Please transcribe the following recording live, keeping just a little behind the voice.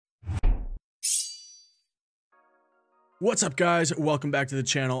What's up, guys? Welcome back to the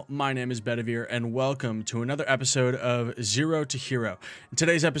channel. My name is Bedivere and welcome to another episode of Zero to Hero. In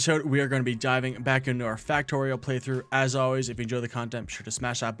today's episode, we are going to be diving back into our Factorio playthrough. As always, if you enjoy the content, be sure to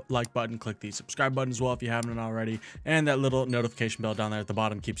smash that like button, click the subscribe button as well if you haven't already, and that little notification bell down there at the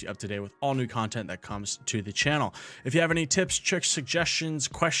bottom keeps you up to date with all new content that comes to the channel. If you have any tips, tricks, suggestions,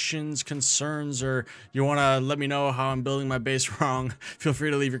 questions, concerns, or you want to let me know how I'm building my base wrong, feel free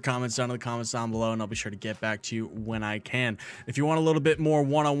to leave your comments down in the comments down below and I'll be sure to get back to you when I can. If you want a little bit more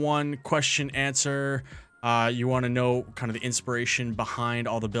one-on-one question answer, you want to know kind of the inspiration behind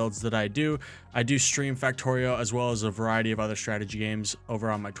all the builds that I do stream Factorio as well as a variety of other strategy games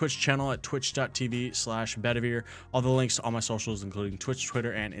over on my Twitch channel at twitch.tv/Bedivere. All the links to all my socials, including Twitch,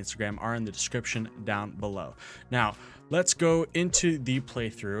 Twitter, and Instagram, are in the description down below. Now, let's go into the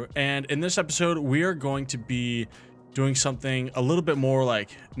playthrough. And in this episode, we are going to be doing something a little bit more like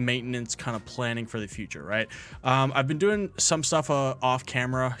maintenance, kind of planning for the future, right? I've been doing some stuff off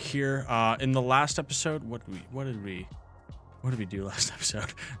camera here. In the last episode, what did we do last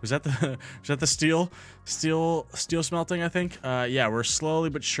episode? Was that the steel smelting? I think. Yeah, we're slowly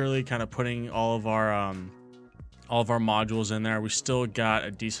but surely kind of putting all of our modules in there. We still got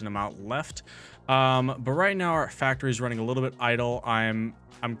a decent amount left, but right now our factory is running a little bit idle.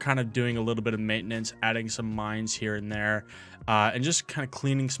 I'm kind of doing a little bit of maintenance, adding some mines here and there, and just kind of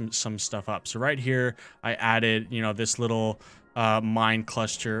cleaning some stuff up. So right here, I added, this little mine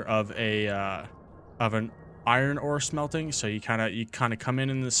cluster of an iron ore smelting. So you kind of come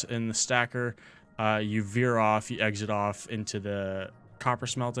in the stacker, you veer off, you exit off into the copper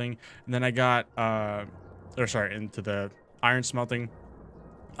smelting, and then I got into the iron smelting.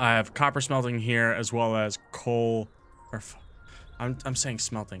 I have copper smelting here as well as coal, or I'm saying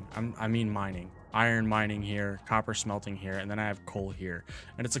smelting. I mean mining. Iron mining here, copper smelting here, and then I have coal here.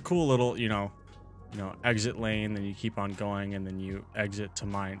 And it's a cool little, exit lane. Then you keep on going, and then you exit to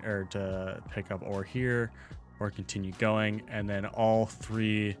mine or to pick up ore here, or continue going. And then all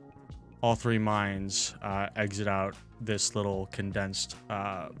three mines exit out this little condensed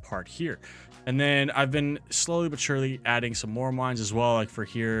part here. And then I've been slowly but surely adding some more mines as well. Like for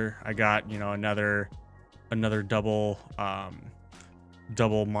here, I got another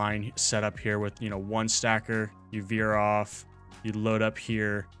double mine set up here with one stacker. You veer off, you load up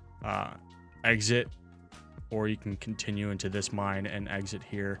here, exit, or you can continue into this mine and exit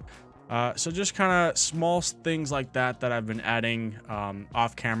here. So just kind of small things like that I've been adding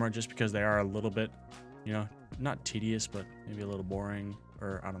off camera, just because they are a little bit, not tedious, but maybe a little boring,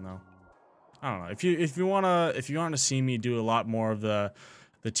 or I don't know. If you want to see me do a lot more of the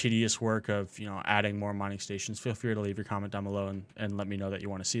tedious work of adding more mining stations, feel free to leave your comment down below and let me know that you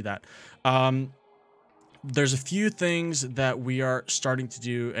want to see that. There's a few things that we are starting to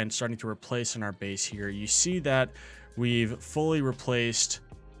do and starting to replace in our base here. You see that we've fully replaced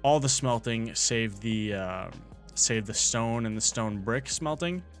all the smelting save the stone and the stone brick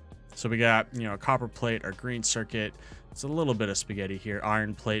smelting. So we got copper plate, our green circuit, it's a little bit of spaghetti here,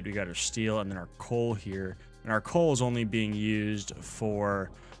 iron plate, we got our steel, and then our coal here. And our coal is only being used for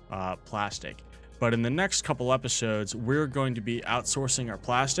plastic. But in the next couple episodes, we're going to be outsourcing our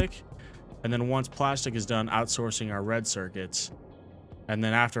plastic. And then once plastic is done, outsourcing our red circuits. And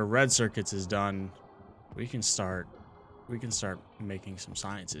then after red circuits is done, we can start making some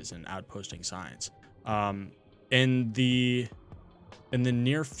sciences and outposting science. In the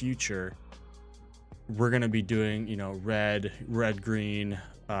near future, we're going to be doing, red, green,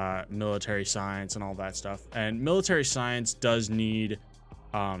 military science and all that stuff. And military science does need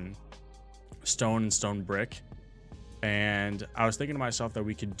stone and stone brick. And I was thinking to myself that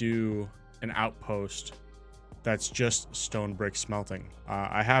we could do an outpost that's just stone brick smelting.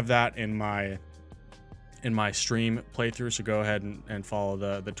 I have that in my stream playthrough, so go ahead and follow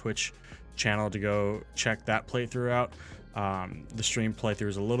the Twitch channel to go check that playthrough out. The stream playthrough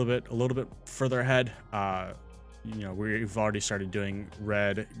is a little bit further ahead. We've already started doing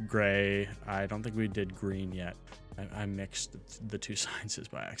red, gray. I don't think we did green yet. I mixed the two sciences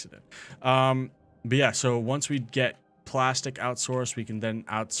by accident. But yeah, so once we get plastic outsourced, we can then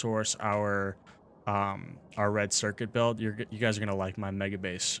outsource our red circuit build. You guys are gonna like my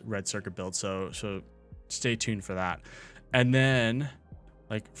MegaBase red circuit build, so stay tuned for that. And then,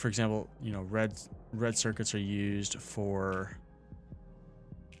 like for example, red circuits are used for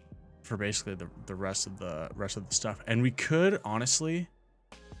basically the rest of the stuff. And we could honestly,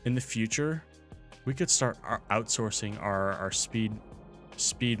 in the future, we could start outsourcing our speed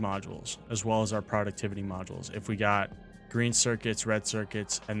modules as well as our productivity modules. If we got green circuits, red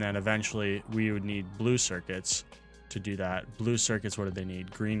circuits, and then eventually we would need blue circuits to do that. Blue circuits, what do they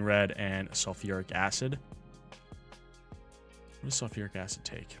need? Green, red, and sulfuric acid. What does sulfuric acid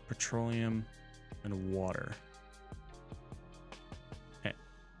take? Petroleum and water.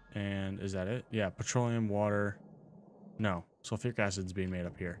 And is that it? Yeah, petroleum, water. No, sulfuric acid's being made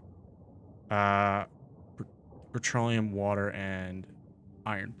up here. Petroleum, water, and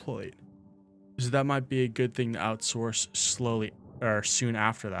iron plate. So that might be a good thing to outsource slowly or soon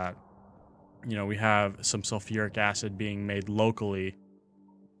after that. You know, we have some sulfuric acid being made locally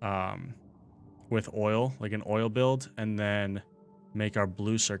with oil, like an oil build, and then make our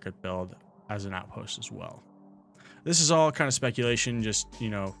blue circuit build as an outpost as well. This is all kind of speculation, just, you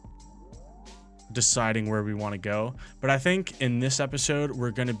know, deciding where we want to go. But I think in this episode, we're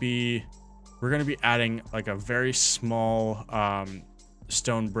going to be adding like a very small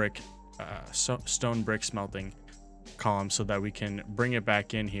stone brick smelting column so that we can bring it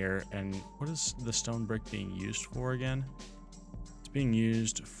back in here. And what is the stone brick being used for again? It's being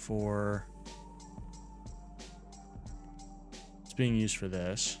used for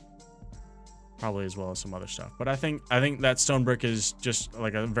this, probably, as well as some other stuff. But I think that stone brick is just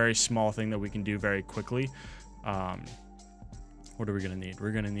like a very small thing that we can do very quickly. What are we gonna need?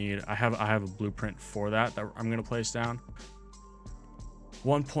 We're gonna need, I have a blueprint for that I'm gonna place down.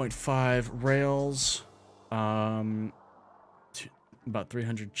 1.5 rails, about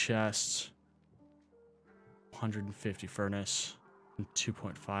 300 chests, 150 furnace, and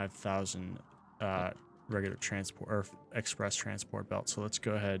 2.5 thousand regular transport or express transport belts. So let's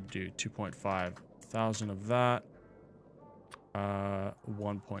go ahead and do 2.5 thousand of that.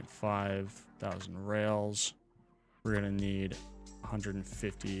 1.5 thousand rails. We're gonna need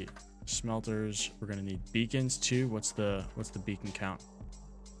 150 smelters. We're gonna need beacons too. What's the beacon count?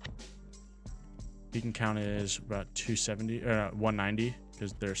 Beacon count is about 270 190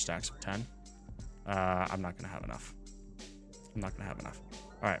 because they're stacks of 10. I'm not gonna have enough.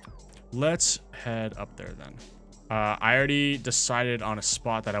 All right, let's head up there then. I already decided on a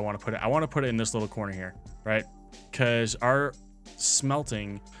spot that I want to put it. I want to put it in this little corner here, right? Because our stone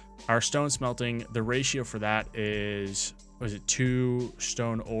smelting, the ratio for that is, was it 2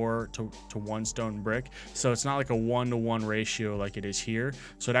 stone ore to 1 stone brick? So it's not like a 1-to-1 ratio like it is here.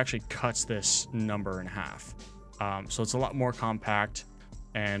 So it actually cuts this number in half. So it's a lot more compact,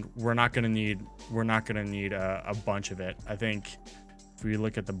 and we're not gonna need a bunch of it. I think if we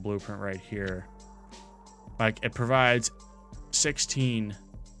look at the blueprint right here, like it provides 8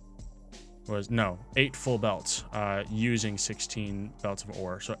 full belts using 16 belts of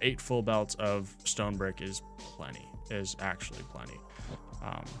ore. So 8 full belts of stone brick is plenty, is actually plenty.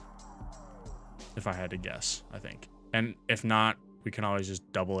 If I had to guess, I think. And if not, we can always just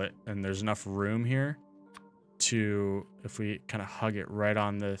double it. And there's enough room here to, if we kind of hug it right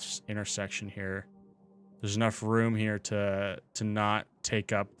on this intersection here, there's enough room here to not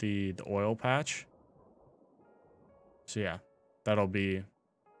take up the oil patch. So yeah, that'll be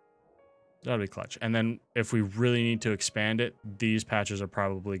clutch. And then if we really need to expand it, these patches are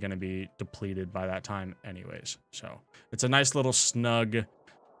probably going to be depleted by that time anyways. So it's a nice little snug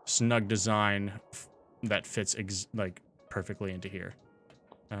design that fits like perfectly into here.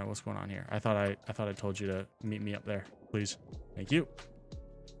 What's going on here? I thought I told you to meet me up there, please. Thank you.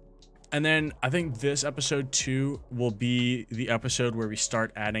 And then I think this episode 2 will be the episode where we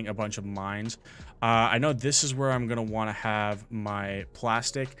start adding a bunch of mines. I know this is where I'm going to want to have my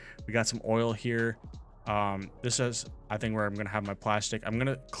plastic. We got some oil here. This is, I think, where I'm going to have my plastic. I'm going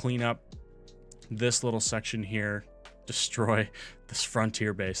to clean up this little section here, destroy this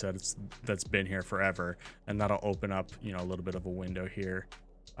frontier base that's been here forever. And that'll open up, you know, a little bit of a window here.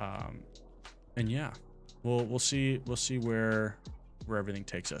 And yeah, we'll see where everything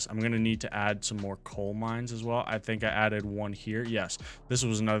takes us. I'm going to need to add some more coal mines as well. I think I added one here. Yes, this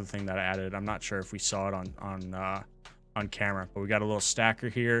was another thing that I added. I'm not sure if we saw it on camera, but we got a little stacker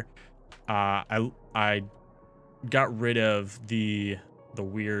here. I got rid of the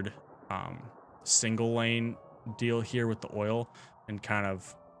weird single lane deal here with the oil and kind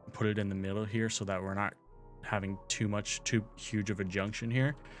of put it in the middle here so that we're not having too huge of a junction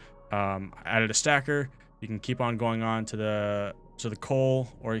here. I added a stacker. You can keep on going on to the coal,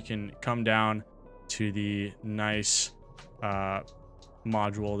 or you can come down to the nice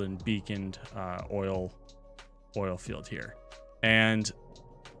moduled and beaconed oil field here. And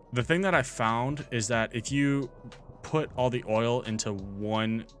the thing that I found is that if you put all the oil into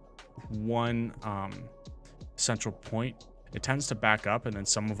one central point, it tends to back up, and then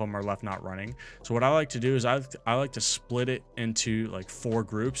some of them are left not running. So what I like to do is I like to split it into like 4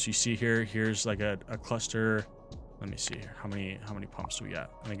 groups. You see here's like a cluster. Let me see here. How many pumps do we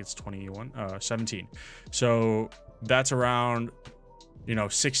got? I think it's 17. So that's around you know,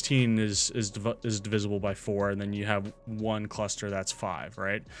 16 is divisible by 4, and then you have one cluster that's 5,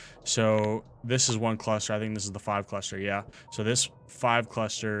 right? So this is one cluster. I think this is the 5 cluster, yeah. So this 5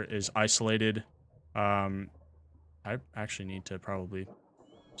 cluster is isolated. I actually need to probably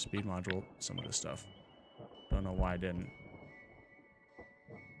speed module some of this stuff. Don't know why I didn't.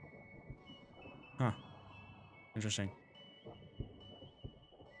 Huh. Interesting.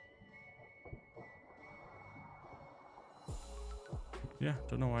 Yeah,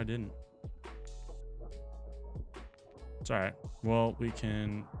 don't know why I didn't. It's alright. Well, we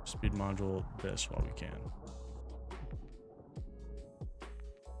can speed module this while we can.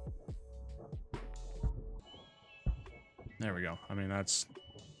 There we go. I mean, that's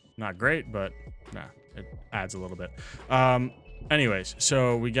not great, but nah, it adds a little bit. Anyways,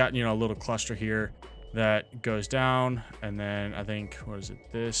 so we got, you know, a little cluster here that goes down, and then I think, what is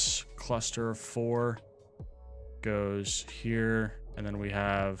it? This cluster of 4 goes here, and then we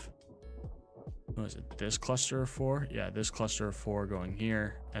have, what is it? This cluster of 4? Yeah, this cluster of 4 going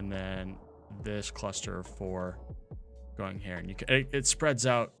here, and then this cluster of 4 going here. And you can, it spreads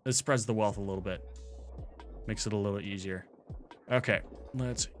out, it spreads the wealth a little bit. Makes it a little easier. Okay,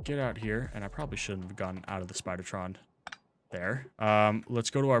 let's get out here, and I probably shouldn't have gotten out of the Spidertron there. Let's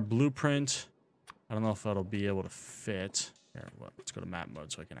go to our blueprint. I don't know if that'll be able to fit. Here, well, let's go to map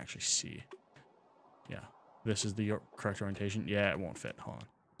mode so I can actually see. Yeah, this is the correct orientation. Yeah, it won't fit. Hold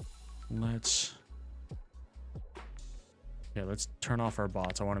on. Let's turn off our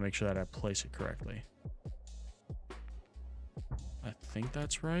bots. I want to make sure that I place it correctly. I think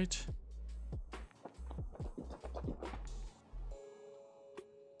that's right.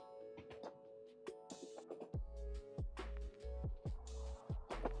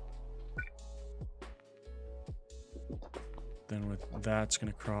 Then with that's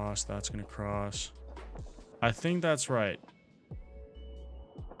gonna cross, that's gonna cross. I think that's right.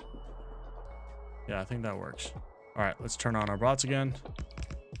 Yeah, I think that works. All right, let's turn on our bots again.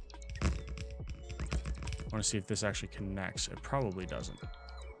 I want to see if this actually connects. It probably doesn't.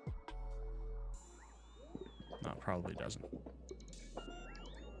 No, it probably doesn't.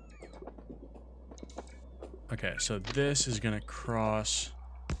 Okay, so this is gonna cross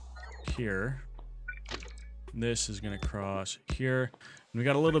here. This is gonna cross here. And we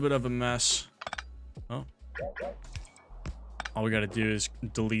got a little bit of a mess. Oh. All we gotta do is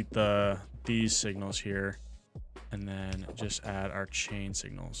delete these signals here, and then just add our chain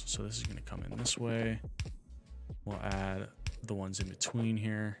signals. So this is gonna come in this way. We'll add the ones in between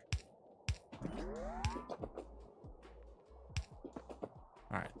here.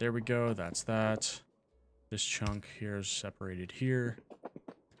 All right, there we go. That's that. This chunk here is separated here,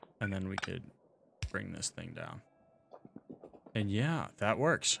 and then we could bring this thing down. And yeah, that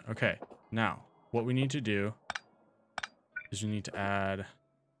works. Okay, now what we need to do is we need to add,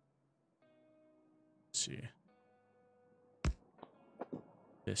 let's see,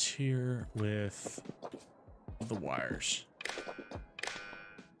 this here with the wires.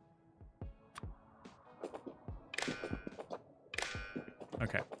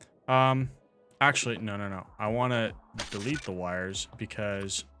 Okay. Actually, no. I want to delete the wires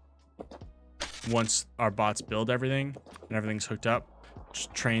because once our bots build everything and everything's hooked up,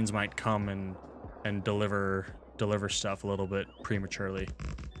 trains might come and deliver stuff a little bit prematurely.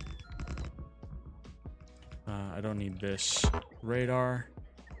 I don't need this radar.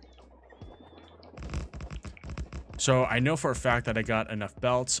 So I know for a fact that I got enough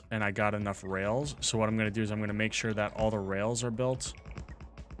belts and I got enough rails. So what I'm going to do is I'm going to make sure that all the rails are built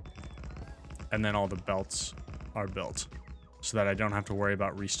and then all the belts are built, so that I don't have to worry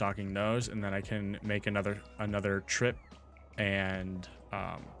about restocking those, and then I can make another trip and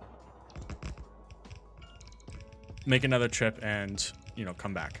you know,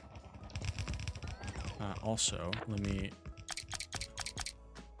 come back. Also, let me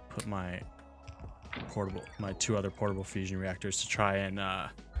put my 2 other portable fusion reactors to try and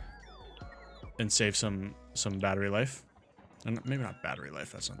save some battery life. And maybe not battery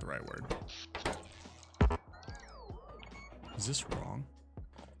life, that's not the right word. Is this wrong?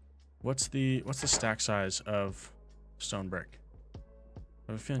 What's the stack size of stone brick?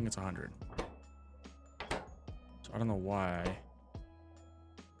 I have a feeling it's 100. So I don't know why.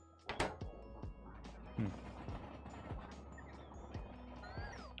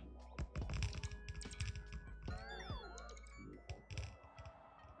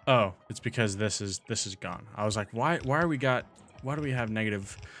 Oh, it's because this is gone. I was like, why do we have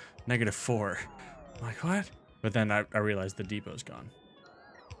 -4? I'm like, what? But then I realized the depot's gone.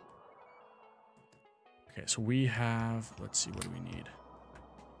 Okay, so we have, let's see, what do we need?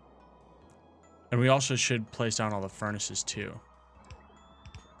 And we also should place down all the furnaces too.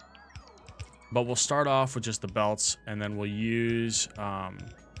 But we'll start off with just the belts, and then we'll use our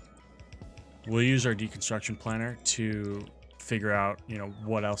deconstruction planner to figure out, you know,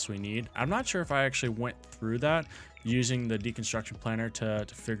 what else we need. I'm not sure if I actually went through that using the deconstruction planner to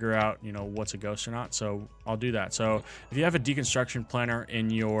figure out, you know, what's a ghost or not. So I'll do that. So if you have a deconstruction planner in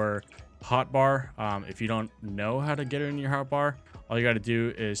your hotbar, if you don't know how to get it in your hotbar, all you got to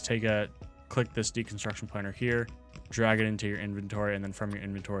do is click this deconstruction planner here, drag it into your inventory, and then from your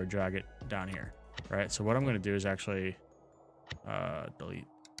inventory, drag it down here. Right. So what I'm going to do is actually delete.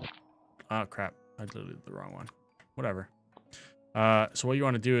 Oh, crap. I deleted the wrong one. Whatever. So what you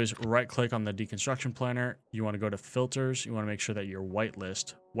want to do is right click on the deconstruction planner. You want to go to filters. You want to make sure that you're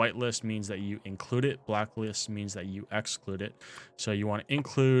whitelist. Whitelist means that you include it. Blacklist means that you exclude it. So you want to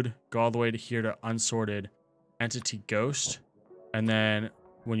include, go all the way to here to unsorted entity ghost. And then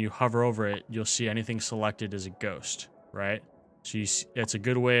when you hover over it, you'll see anything selected as a ghost, right? So it's a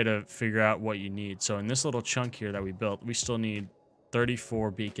good way to figure out what you need. So in this little chunk here that we built, we still need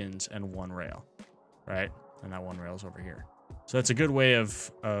 34 beacons and 1 rail, right? And that 1 rail is over here. So that's a good way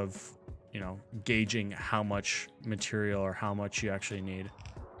of you know, gauging how much material or how much you actually need.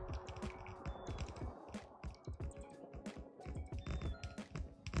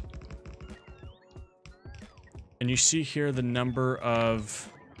 And you see here the number of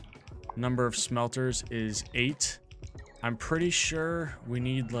smelters is 8. I'm pretty sure we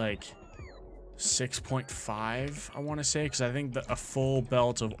need like 6.5, I want to say, because I think a full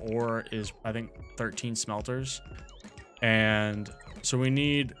belt of ore is, I think, 13 smelters. And so we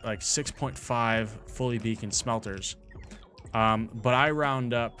need like 6.5 fully beaconed smelters. But I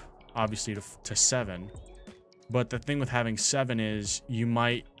round up, obviously, to 7. But the thing with having 7 is you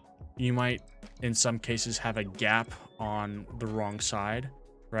might, in some cases, have a gap on the wrong side,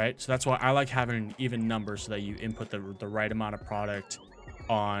 right? So that's why I like having an even number so that you input the right amount of product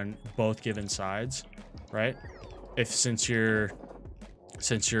on both given sides, right? Since you're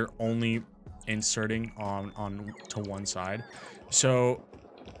only inserting on to one side. So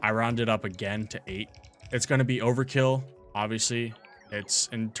I rounded up again to 8. It's going to be overkill, obviously. It's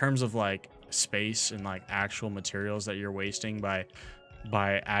in terms of like space and like actual materials that you're wasting by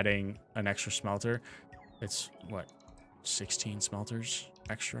adding an extra smelter. It's what, 16 smelters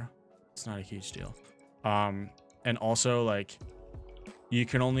extra? It's not a huge deal. And also, like, you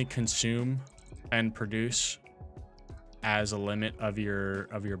can only consume and produce as a limit of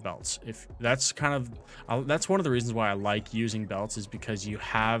your belts. If that's kind of that's one of the reasons why I like using belts, is because you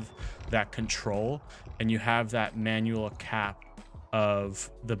have that control and you have that manual cap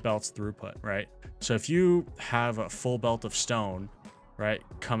of the belt's throughput, right? So if you have a full belt of stone, right,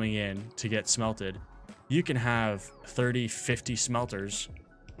 coming in to get smelted, you can have 30, 50 smelters,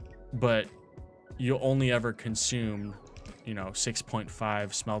 but you'll only ever consume, you know,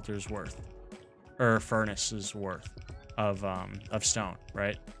 6.5 smelters worth, or furnaces worth of stone,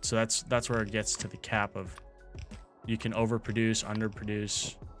 right? So that's where it gets to the cap of, you can overproduce,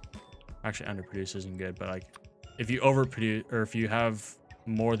 underproduce. Actually, underproduce isn't good, but like if you overproduce, or if you have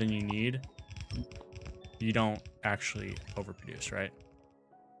more than you need, you don't actually overproduce, right?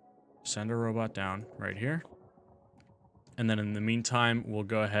 Send a robot down right here. And then in the meantime, we'll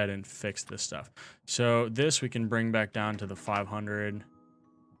go ahead and fix this stuff. So this we can bring back down to the 500.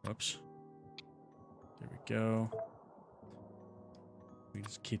 Whoops. There we go. We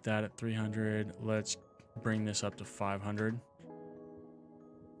just keep that at 300. Let's bring this up to 500.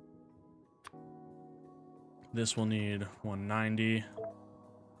 This will need 190.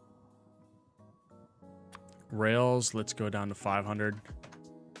 Rails, let's go down to 500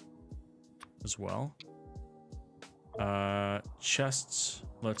 as well. Chests,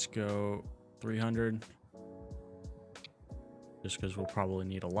 let's go 300. Just because we'll probably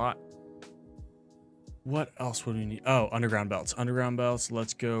need a lot. What else would we need? Oh, underground belts. Underground belts,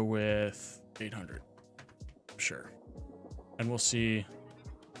 let's go with 800. Sure. And we'll see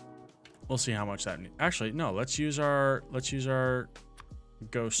how much that needs. Actually, no, let's use our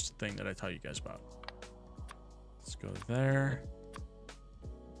ghost thing that I tell you guys about. Let's go there.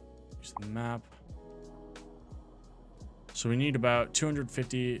 Use the map. So we need about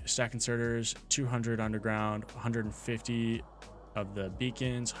 250 stack inserters, 200 underground, 150 of the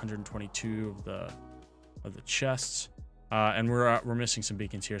beacons, 122 of the chests, and we're missing some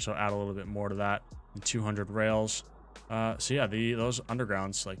beacons here, so add a little bit more to that. And 200 rails. So yeah, those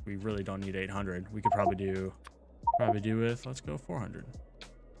undergrounds, like, we really don't need 800. We could probably do with, let's go 400.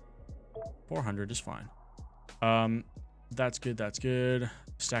 400 is fine. That's good. That's good.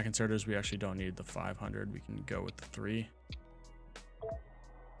 Stack inserters, we actually don't need the 500. We can go with the 3.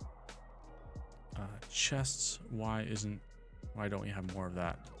 Chests, why don't we have more of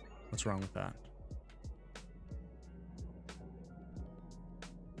that? What's wrong with that?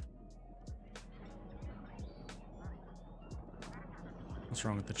 What's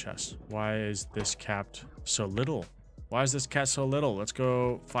wrong with the chest? Why is this capped so little? Why is this cat so little? Let's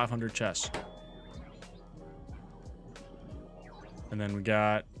go 500 chests. And then we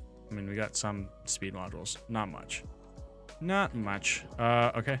got, we got some speed modules. Not much. Not much.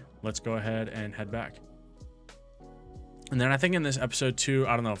 Okay, let's go ahead and head back. And then I think in this episode too,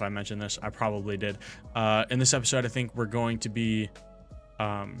 I don't know if I mentioned this, I probably did. In this episode, I think we're going to be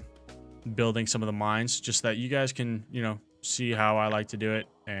building some of the mines just that you guys can, you know, see how I like to do it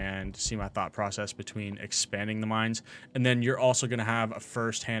and see my thought process between expanding the mines. And then you're also going to have a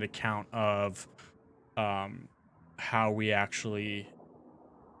first-hand account of how we actually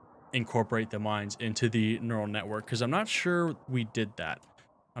incorporate the mines into the neural network, because I'm not sure we did that.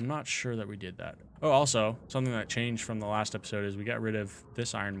 I'm not sure that we did that. Oh, also, something that changed from the last episode is we got rid of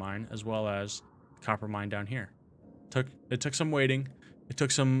this iron mine as well as copper mine down here. It took some waiting. It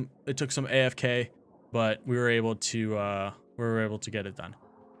took some AFK, but we were able to get it done.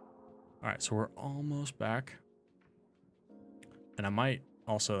 All right, so we're almost back. And I might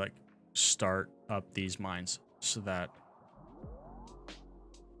also like start up these mines so that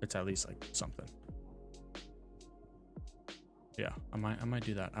it's at least like something. Yeah, I might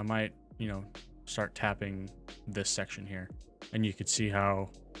do that. I might, you know, start tapping this section here, and you could see how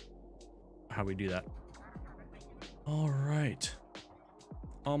we do that. All right,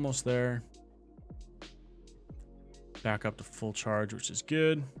 almost there. Back up to full charge, which is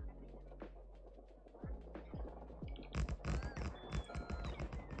good.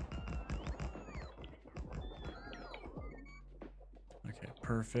 Okay,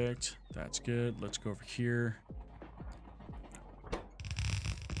 perfect. That's good. Let's go over here.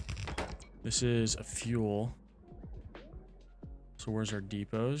 This is a fuel. So where's our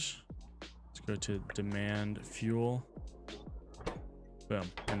depots? Let's go to demand fuel.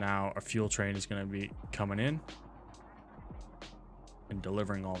 Boom. And now our fuel train is going to be coming in and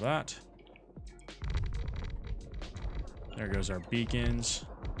delivering all that. There goes our beacons.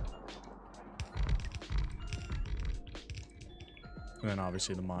 And then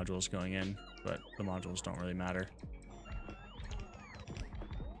obviously the modules going in, but the modules don't really matter.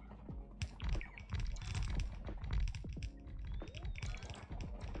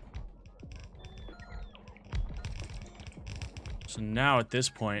 So now at this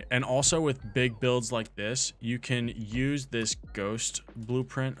point, and also with big builds like this, you can use this ghost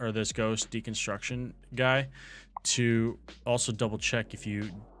blueprint or this ghost deconstruction guy to also double check if you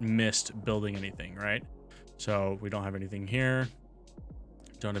missed building anything, right? So we don't have anything here,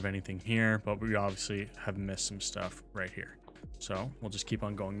 don't have anything here, but we obviously have missed some stuff right here. So we'll just keep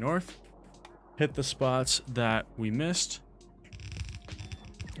on going north, hit the spots that we missed.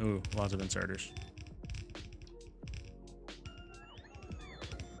 Ooh, lots of inserters.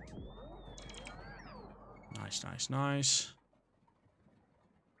 Nice, nice, nice.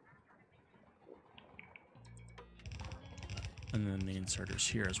 And then the inserters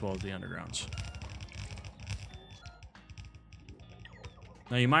here as well as the undergrounds.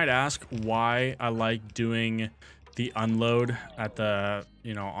 Now you might ask why I like doing the unload at the,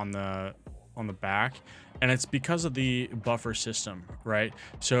 you know, on the back, and it's because of the buffer system, right?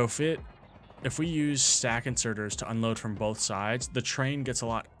 So if we use stack inserters to unload from both sides, the train gets a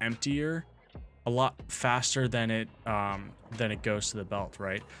lot emptier, a lot faster than it goes to the belt,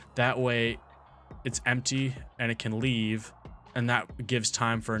 right? That way it's empty and it can leave, and that gives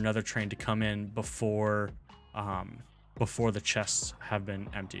time for another train to come in before the chests have been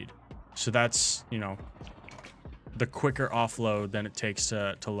emptied. So that's, you know, the quicker offload than it takes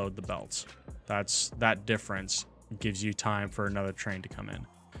to load the belts. That difference gives you time for another train to come in.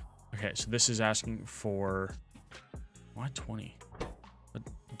 Okay, so this is asking for, why 20? That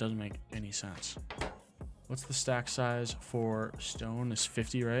doesn't make any sense. What's the stack size for stone? Is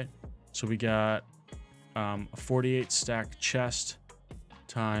 50, right? So we got a 48 stack chest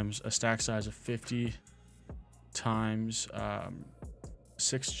times a stack size of 50 times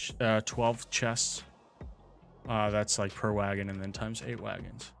 12 chests. That's like per wagon, and then times 8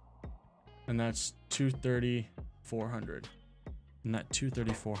 wagons. And that's 230,400. And that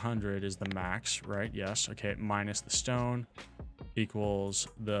 230,400 is the max, right? Yes. Okay, minus the stone equals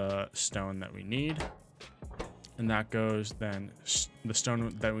the stone that we need. And that goes then, the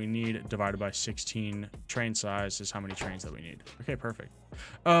stone that we need divided by 16 train size is how many trains that we need. Okay, perfect.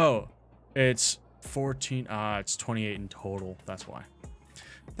 Oh, it's 14. It's 28 in total. That's why.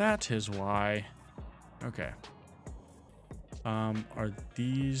 That is why. Okay. Are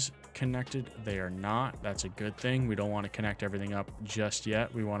these connected? They are not. That's a good thing. We don't want to connect everything up just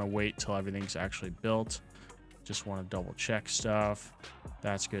yet. We want to wait till everything's actually built. Just want to double check stuff.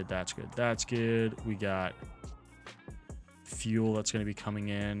 That's good. That's good. That's good. We got fuel that's going to be coming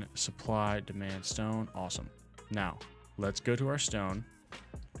in. Supply, demand, stone. Awesome. Now, let's go to our stone.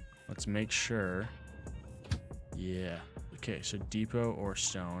 Let's make sure. Yeah. Okay, so depot or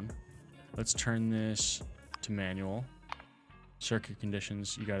stone. Let's turn this to manual. Circuit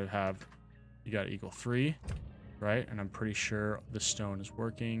conditions, you got to equal 3, right? And I'm pretty sure the stone is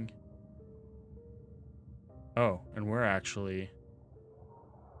working. Oh, and we're actually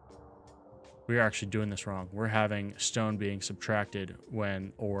doing this wrong. We're having stone being subtracted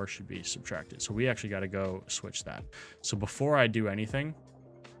when ore should be subtracted. So we actually got to go switch that. So before I do anything,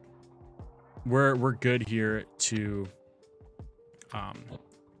 we're good here to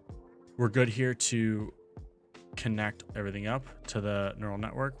connect everything up to the neural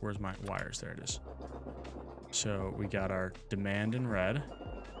network. Where's my wires? There it is. So we got our demand in red.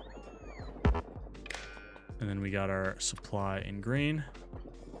 And then we got our supply in green.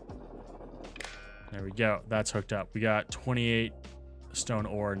 There we go. That's hooked up. We got 28 stone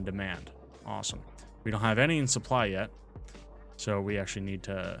ore in demand. Awesome. We don't have any in supply yet. So we actually need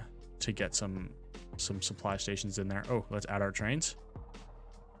to get some supply stations in there. Oh, let's add our trains.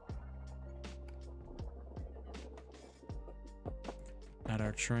 Add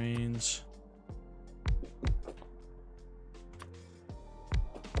our trains.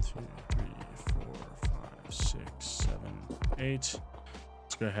 2, 3, 4, 5, 6, 7, 8.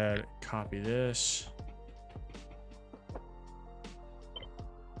 Let's go ahead, copy this.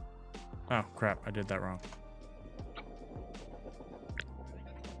 Oh, crap, I did that wrong.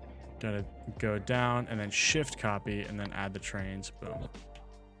 Gotta go down and then shift copy and then add the trains. Boom.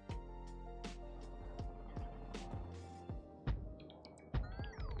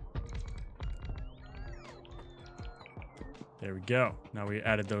 There we go. Now we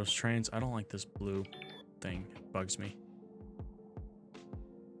added those trains. I don't like this blue thing. It bugs me.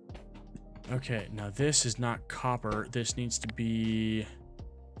 Okay, now this is not copper. This needs to be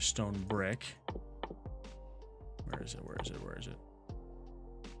stone brick. Where is it? Where is it? Where is it?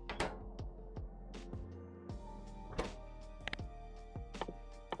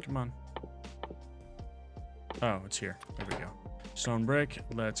 Come on. Oh, it's here. There we go. Stone brick.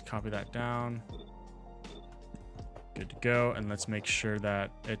 Let's copy that down. Good to go. And let's make sure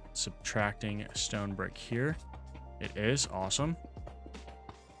that it's subtracting stone brick here. It is. Awesome.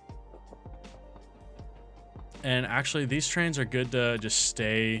 And actually, these trains are good to just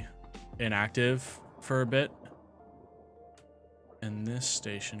stay inactive for a bit. And this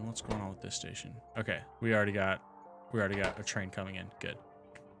station, what's going on with this station? Okay, we already got a train coming in. Good.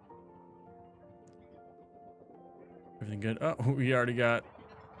 Everything good? Oh, we already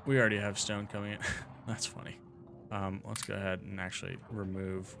have stone coming in. That's funny. Let's go ahead and actually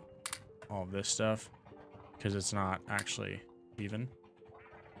remove all of this stuff because it's not actually even.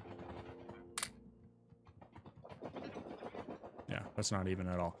 Yeah, that's not even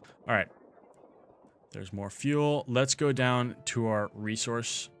at all. All right. There's more fuel. Let's go down to our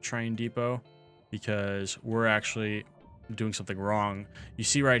resource train depot because we're actually doing something wrong. You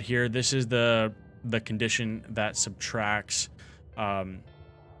see right here, this is the condition that subtracts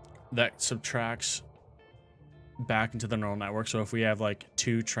back into the neural network. So if we have like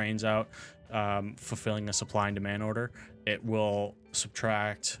 2 trains out fulfilling a supply and demand order, it will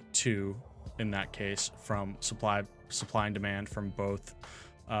subtract 2 in that case from supply and demand from both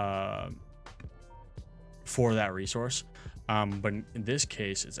for that resource. But in this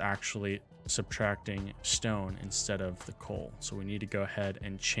case, it's actually subtracting stone instead of the coal. So we need to go ahead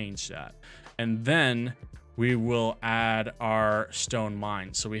and change that. And then we will add our stone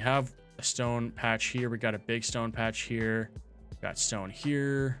mine. So we have a stone patch here. We got a big stone patch here. Got stone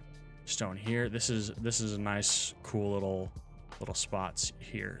here, stone here. This is a nice, cool little spots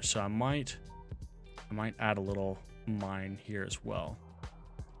here. So I might add a little mine here as well.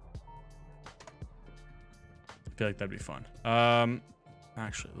 I feel like that'd be fun.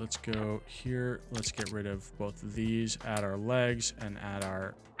 Actually, let's go here. Let's get rid of both of these, add our legs, and add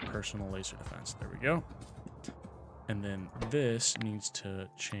our personal laser defense. There we go. And then this needs to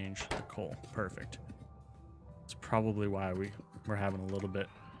change the coal. Perfect. It's probably why we're having a little bit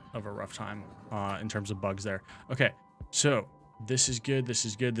of a rough time in terms of bugs there. Okay, so this is good. This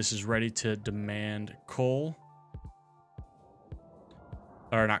is good. This is ready to demand coal.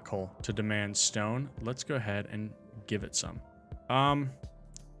 Or not coal, to demand stone. Let's go ahead and give it some.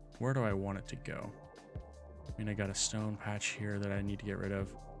 Where do I want it to go? I mean, I got a stone patch here that I need to get rid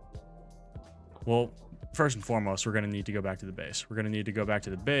of. Well, first and foremost, we're going to need to go back to the base. We're going to need to go back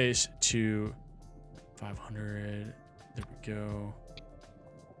to the base to 500. There we go.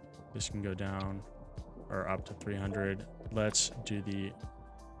 This can go down or up to 300. Let's do the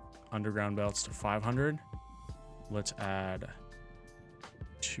underground belts to 500. let's add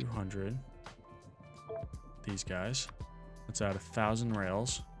 200. These guys. Let's add 1,000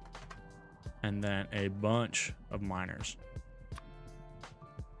 rails. And then a bunch of miners.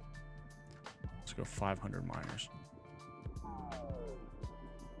 Let's go 500 miners.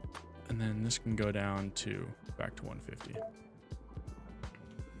 And then this can go down to back to 150.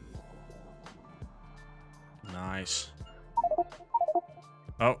 Nice.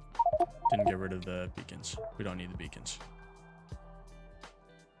 Oh, didn't get rid of the beacons. We don't need the beacons.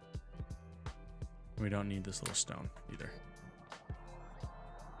 We don't need this little stone either.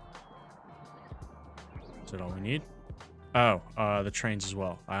 Is that all we need? Oh, the trains as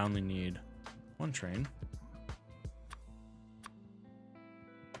well. I only need one train.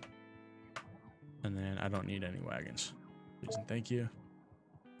 And then I don't need any wagons. Please and thank you.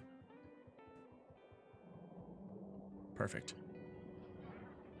 Perfect.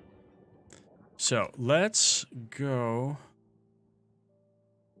 So let's go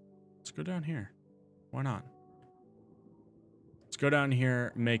down here. Why not? Let's go down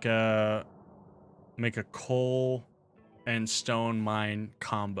here, make a coal and stone mine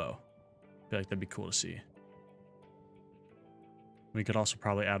combo. I feel like that'd be cool to see. We could also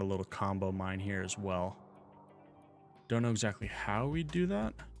probably add a little combo mine here as well. Don't know exactly how we do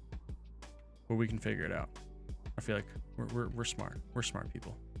that, but we can figure it out. I feel like we're smart. We're smart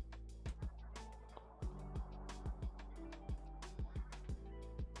people.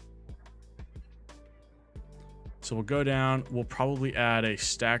 So we'll go down. We'll probably add a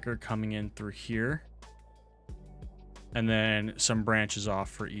stacker coming in through here. And then some branches off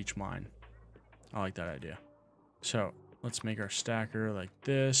for each mine. I like that idea. So let's make our stacker like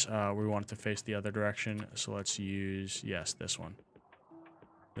this. We want it to face the other direction. So let's use, yes, this one.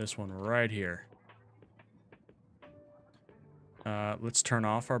 This one right here. Let's turn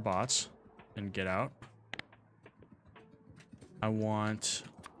off our bots and get out. I want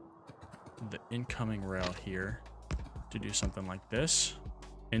the incoming rail here to do something like this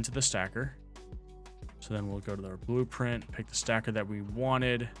into the stacker. So then we'll go to our blueprint, pick the stacker that we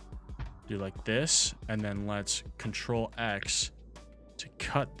wanted, do like this, and then let's Control X to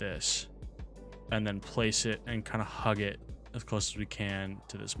cut this and then place it and kind of hug it as close as we can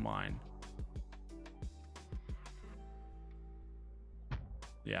to this mine.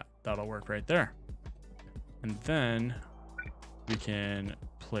 Yeah, that'll work right there. And then we can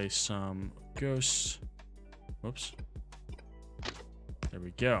place some ghosts. Whoops. There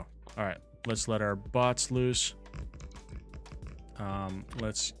we go. All right, let's let our bots loose.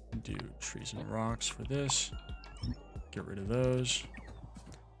 Let's do trees and rocks for this. Get rid of those.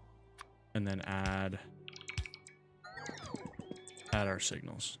 And then add our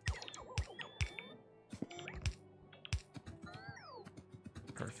signals.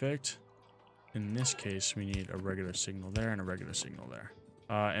 Perfect. In this case, we need a regular signal there and a regular signal there.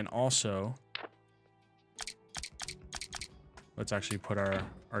 And also, let's actually put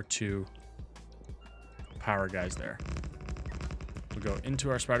our two power guys there. We'll go into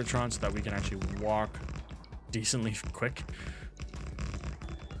our Spidertron so that we can actually walk decently quick.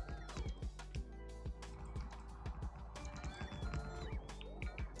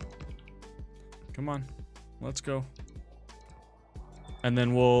 Come on, let's go. And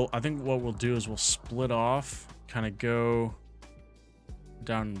then I think what we'll do is we'll split off, kind of go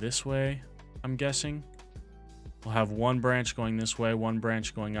down this way, I'm guessing. We'll have one branch going this way, one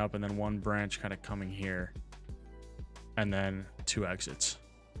branch going up, and then one branch kind of coming here. And then 2 exits.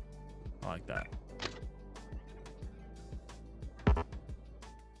 I like that.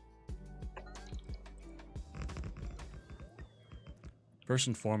 First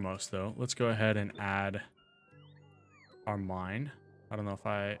and foremost, though, let's go ahead and add our mine. I don't know if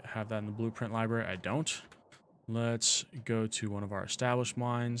I have that in the blueprint library. I don't. Let's go to one of our established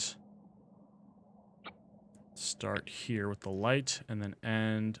mines. Start here with the light and then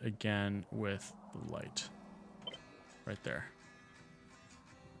end again with the light. Right there.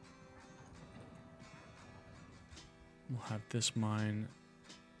 We'll have this mine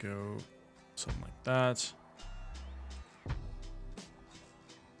go something like that.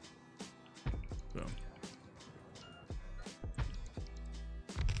 Boom.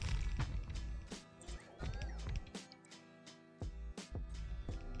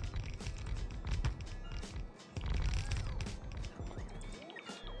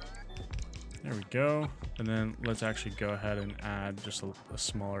 There we go. And then let's actually go ahead and add just a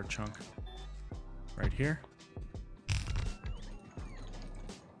smaller chunk right here.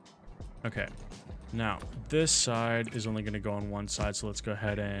 Okay. Now, this side is only going to go on one side, so let's go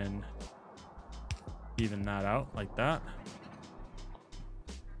ahead and even that out like that.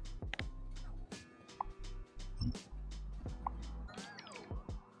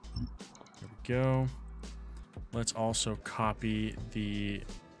 go. Let's also copy the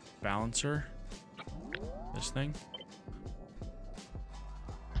balancer, this thing.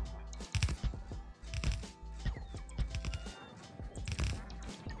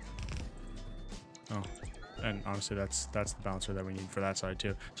 Oh, and honestly, that's the balancer that we need for that side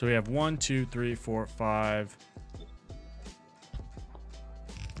too. So we have 1, 2, 3, 4, 5,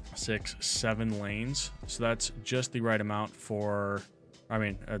 6, 7 lanes. So that's just the right amount for, I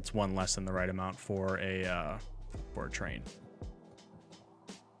mean, it's one less than the right amount for a train.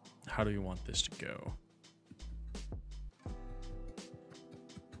 How do you want this to go?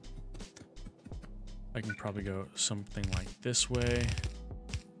 I can probably go something like this way.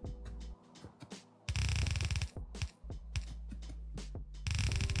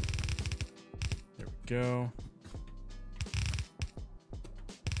 There we go.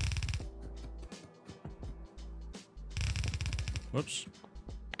 Whoops.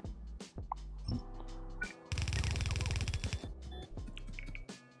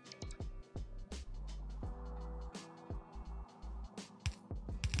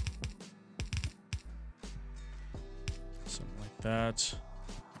 Something like that.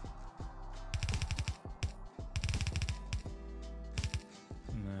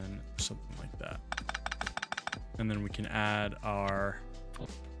 And then something like that. And then we can add our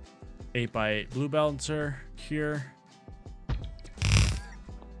 8x8 blue balancer here.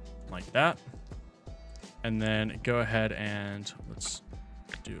 Like that. And then go ahead and let's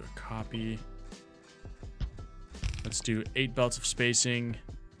do a copy. Let's do 8 belts of spacing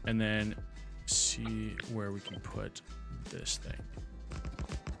and then see where we can put this thing.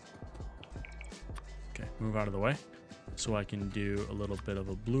 Okay, move out of the way so I can do a little bit of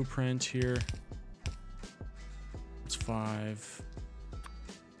a blueprint here. It's 5,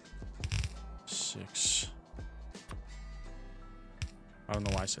 6. I don't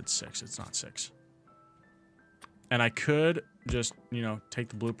know why I said 6. It's not 6. And I could just, you know, take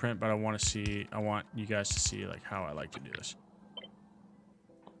the blueprint, but I want you guys to see like how I like to do this.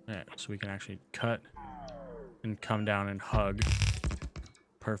 All right, so we can actually cut and come down and hug.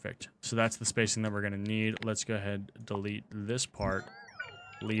 Perfect. So that's the spacing that we're going to need. Let's go ahead, delete this part,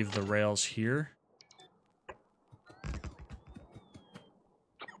 leave the rails here.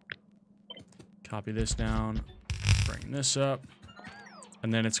 Copy this down, bring this up.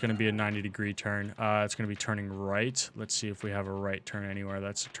 And then it's going to be a 90-degree turn. It's going to be turning right. Let's see if we have a right turn anywhere.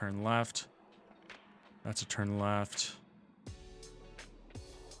 That's a turn left. That's a turn left.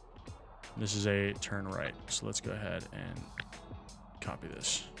 This is a turn right. So let's go ahead and copy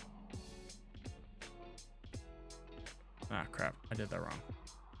this. Ah, crap. I did that wrong.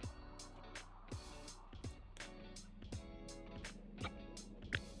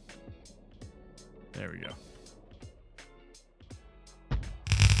 There we go.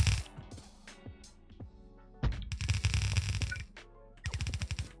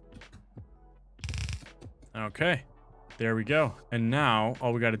 Okay, there we go. And now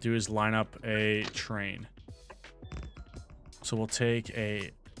all we got to do is line up a train. So we'll take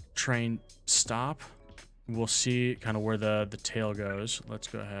a train stop. We'll see kind of where the tail goes. Let's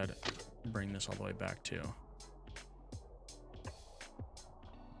go ahead and bring this all the way back too.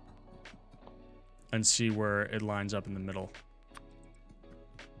 And see where it lines up in the middle.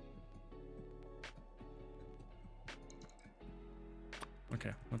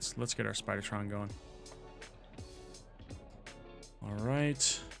 Okay, let's get our Spidertron going. All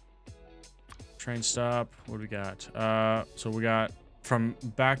right. Train stop. What do we got? So we got from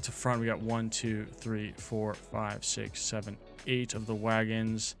back to front, we got 1, 2, 3, 4, 5, 6, 7, 8 of the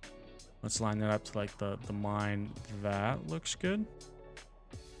wagons. Let's line that up to like the mine. That looks good.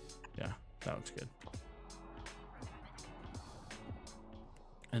 Yeah, that looks good.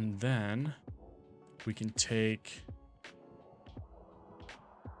 And then we can take,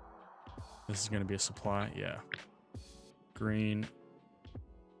 this is going to be a supply. Yeah. Green.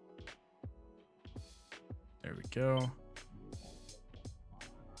 There we go.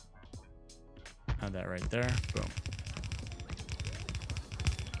 Add that right there. Boom.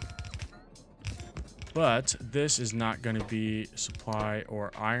 But this is not going to be supply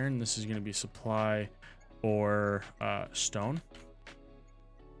or iron. This is going to be supply or stone.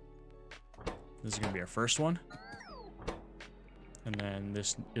 This is going to be our first one. And then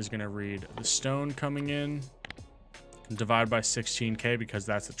this is going to read the stone coming in. Divide by 16K because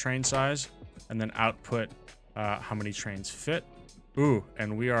that's the train size. And then output how many trains fit. Ooh,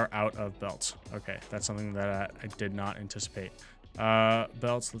 and we are out of belts. Okay, that's something that I did not anticipate.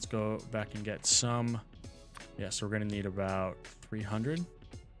 Belts, let's go back and get some. Yeah, so we're going to need about 300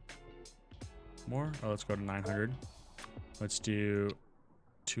 more. Oh, let's go to 900. Let's do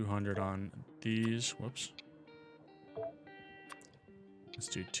 200 on these. Whoops. Let's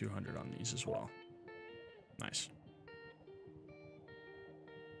do 200 on these as well. Nice.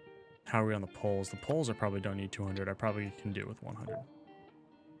 How are we on the poles? The poles I probably don't need 200. I probably can do it with 100.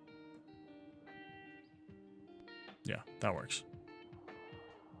 Yeah, that works.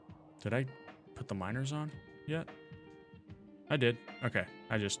 Did I put the miners on yet? I did. Okay,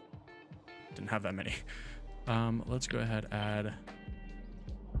 I just didn't have that many. Let's go ahead, add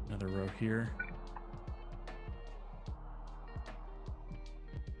another row here.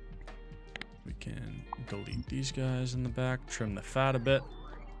 We can delete these guys in the back, trim the fat a bit.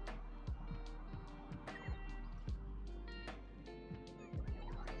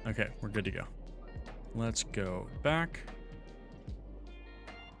 Okay, we're good to go. Let's go back.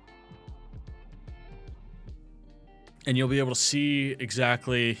 And you'll be able to see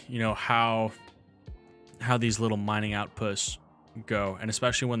exactly, you know, how these little mining outposts go, and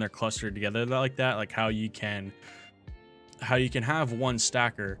especially when they're clustered together like that, like how you can have one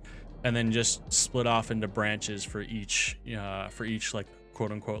stacker and then just split off into branches for each like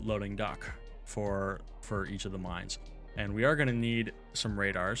quote unquote loading dock for each of the mines. And we are going to need some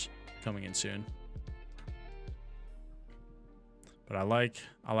radars coming in soon. But I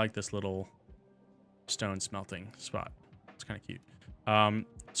like this little stone smelting spot. It's kind of cute.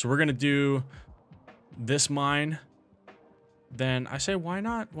 So we're going to do this mine. Then I say, why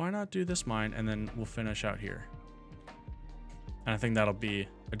not do this mine, and then we'll finish out here. And I think that'll be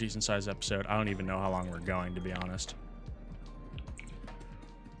a decent sized episode. I don't even know how long we're going, to be honest.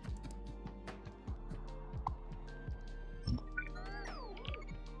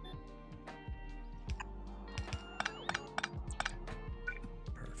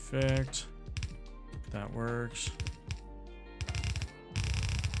 Perfect. That works.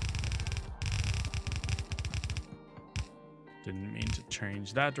 Didn't mean to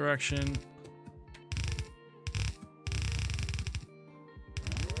change that direction.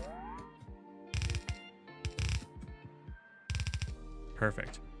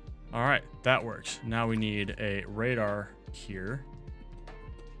 Perfect. All right, that works. Now we need a radar here.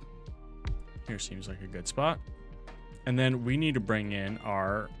 Here seems like a good spot. And then we need to bring in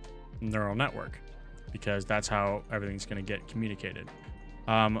our neural network, because that's how everything's going to get communicated.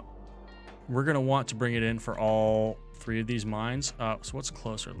 We're going to want to bring it in for all 3 of these mines. So what's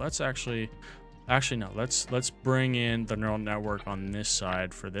closer? Let's actually no, let's bring in the neural network on this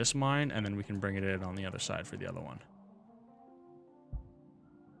side for this mine, and then we can bring it in on the other side for the other one.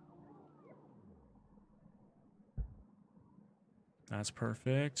 That's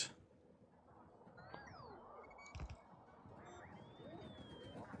perfect.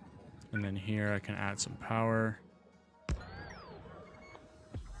 And then here I can add some power.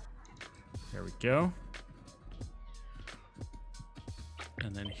 There we go.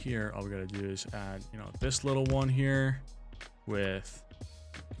 And then here, all we gotta do is add, you know, this little one here with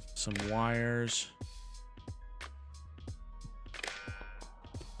some wires.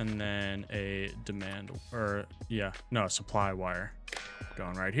 And then a supply wire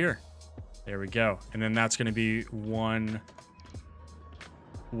going right here. There we go. And then that's gonna be one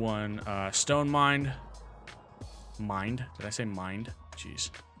stone mined. Did I say mined?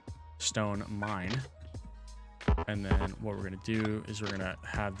 Jeez. Stone mine. And then what we're going to do is we're going to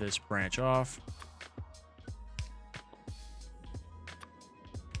have this branch off.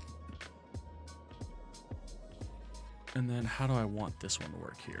 And then how do I want this one to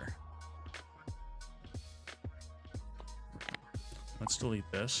work here? Let's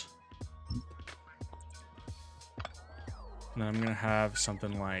delete this. And then I'm going to have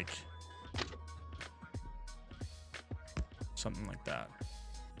something like that.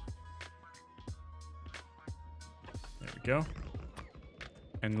 There we go.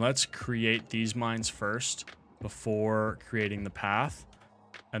 And let's create these mines first before creating the path.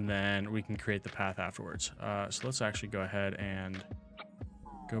 And then we can create the path afterwards. So let's actually go ahead and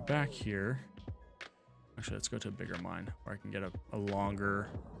go back here. Actually, let's go to a bigger mine where I can get a longer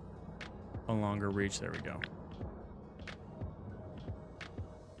reach. There we go.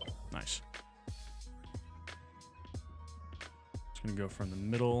 Nice. Just gonna go from the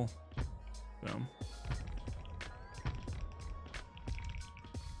middle. Boom.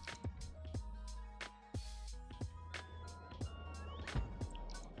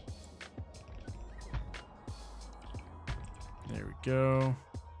 There we go.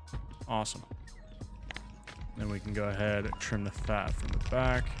 Awesome. Then we can go ahead and trim the fat from the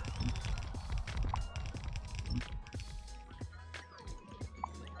back.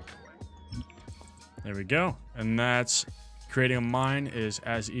 There we go. And that's creating a mine is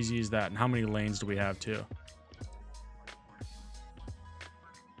as easy as that. And how many lanes do we have too?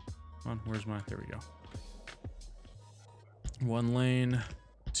 Come on, where's my... There we go. 1 lane,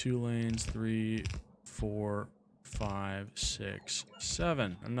 2 lanes, 3, 4, 5, 6,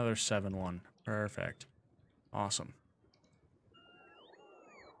 7. Another 7-1. Perfect. Awesome.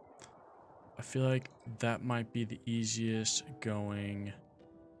 I feel like that might be the easiest going...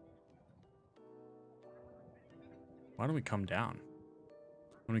 Why don't we come down?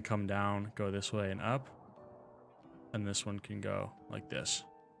 When we come down, go this way and up. And this one can go like this.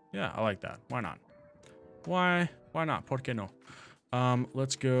 Yeah, I like that. Why not? Why not? ¿Por qué no?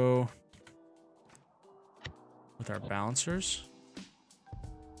 Let's go with our balancers.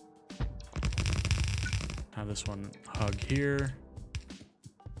 Have this one hug here.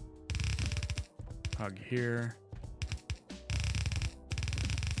 Hug here.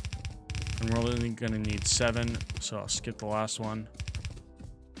 And we're only gonna need 7, so I'll skip the last one.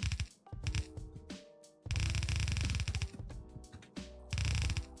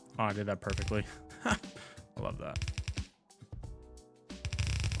 Oh, I did that perfectly. I love that.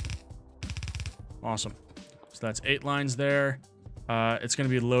 Awesome. So that's 8 lines there. It's going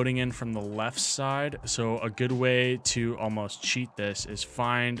to be loading in from the left side. So a good way to almost cheat this is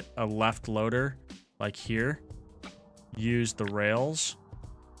find a left loader like here. Use the rails.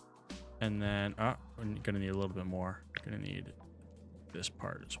 And then, we're going to need a little bit more. Going to need this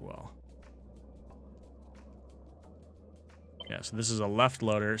part as well. Yeah, so this is a left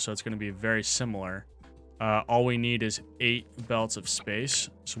loader, so it's going to be very similar. All we need is 8 belts of space.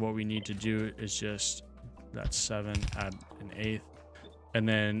 So what we need to do is just, that's 7, add an 8th, and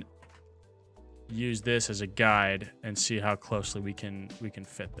then use this as a guide and see how closely we can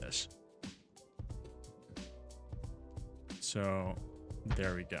fit this. So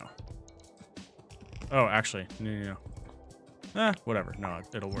there we go. Oh, actually, no. Whatever. No,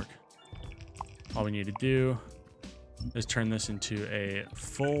 it'll work. All we need to do is turn this into a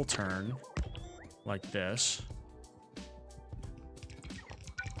full turn like this.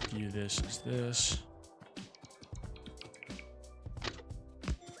 View this as this.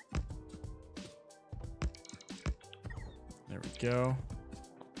 There we go.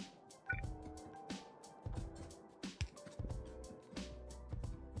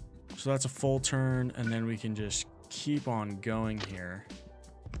 So that's a full turn, and then we can just keep on going here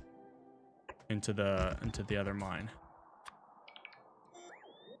into the other mine.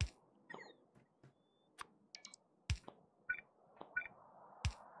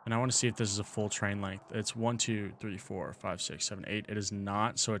 And I want to see if this is a full train length. It's 1, 2, 3, 4, 5, 6, 7, 8. It is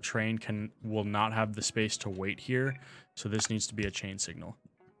not. So a train will not have the space to wait here. So this needs to be a chain signal.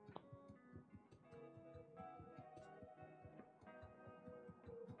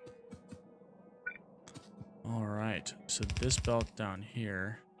 All right. So this belt down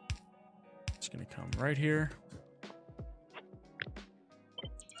here is going to come right here.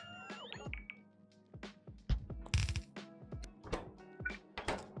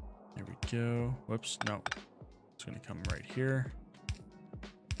 Go. Whoops, no. It's going to come right here.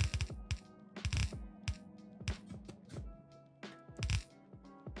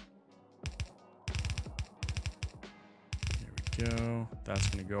 There we go. That's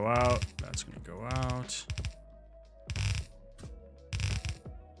going to go out. That's going to go out.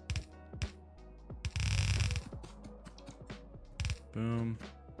 Boom.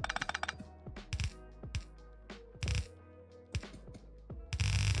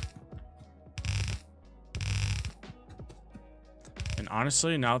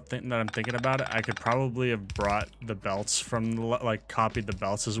 Honestly, now that I'm thinking about it, I could probably have brought the belts from the, like copied the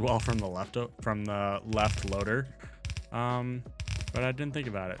belts as well from the left loader, but I didn't think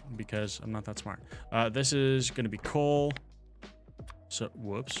about it because I'm not that smart. This is going to be coal. So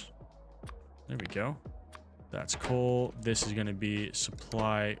whoops, there we go. That's coal. This is going to be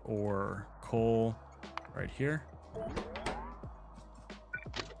supply or coal right here.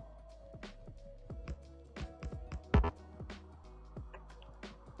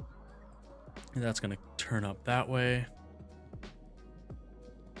 And that's going to turn up that way.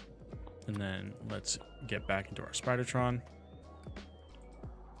 And then let's get back into our Spidertron.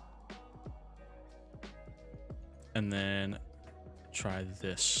 And then try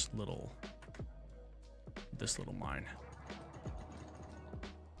this little mine.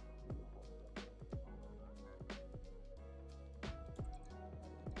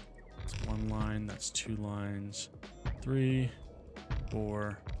 That's 1 line, that's 2 lines, 3,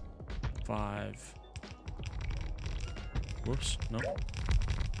 4, 5. Whoops, nope.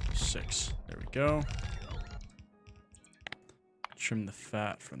 6. There we go. Trim the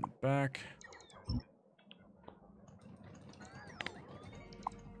fat from the back.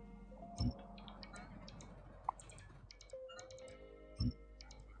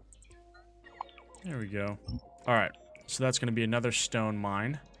 There we go. All right. So that's going to be another stone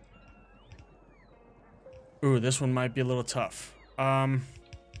mine. Ooh, this one might be a little tough.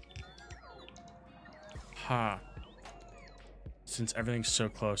 Since everything's so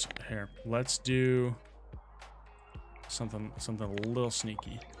close here, let's do something a little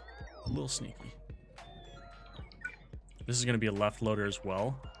sneaky. A little sneaky. This is going to be a left loader as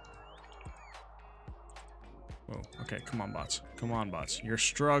well. Whoa, okay, come on, bots. Come on, bots. You're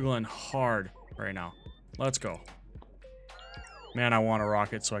struggling hard right now. Let's go. Man, I want a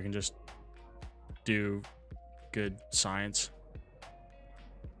rocket so I can just do good science.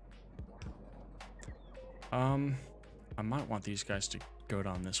 I might want these guys to go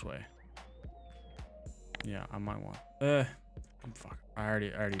down this way. Yeah, I might want. Fuck. I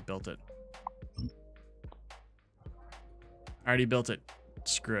already built it. I already built it.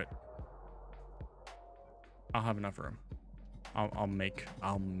 Screw it. I'll have enough room. I'll make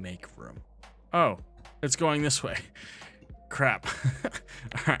room. Oh, it's going this way. Crap.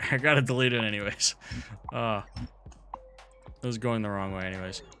 Alright, I gotta delete it anyways. It was going the wrong way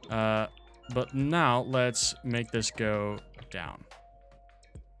anyways. But now let's make this go down.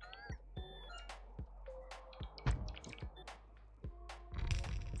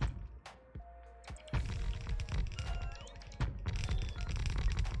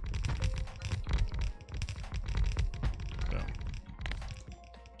 Boom.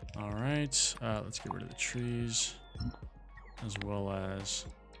 All right, let's get rid of the trees as well as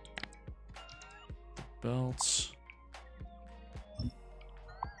the belts.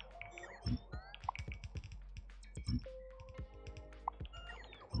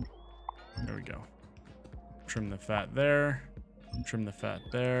 There we go. Trim the fat there, trim the fat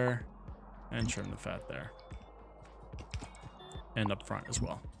there, and trim the fat there. And up front as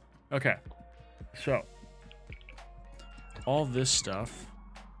well. Okay, so all this stuff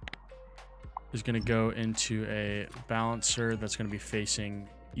is going to go into a balancer that's going to be facing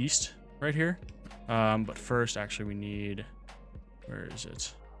east right here. But first, actually, we need, where is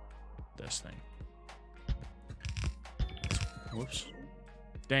it? This thing. Whoops.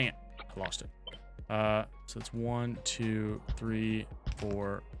 Dang it. I lost it. So it's 1, 2, 3,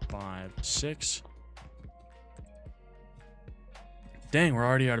 4, 5, 6. Dang, we're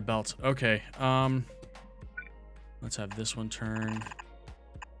already out of belts. Okay. Let's have this one turn.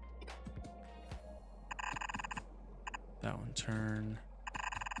 That one turn.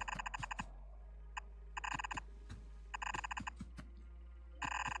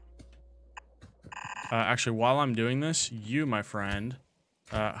 Actually, while I'm doing this, you, my friend,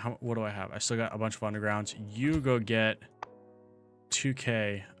 what do I have? I still got a bunch of undergrounds. You go get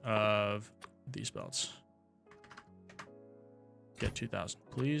 2K of these belts. Get 2,000,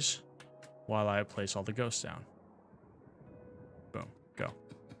 please, while I place all the ghosts down. Boom, go.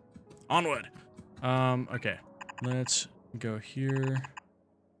 Onward. Okay, let's go here.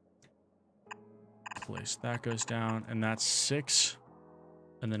 Place that goes down, and that's 6.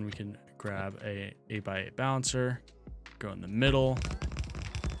 And then we can grab a 8x8 balancer, go in the middle.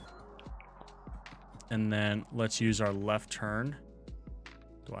 And then let's use our left turn.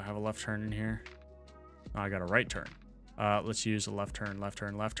 Do I have a left turn in here? Oh, I got a right turn. Let's use a left turn, left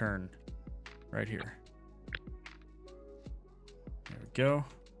turn, left turn right here. There we go.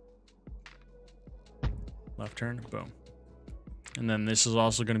 Left turn, boom. And then this is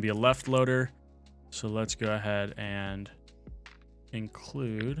also going to be a left loader. So let's go ahead and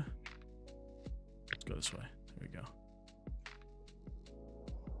include. Let's go this way. There we go.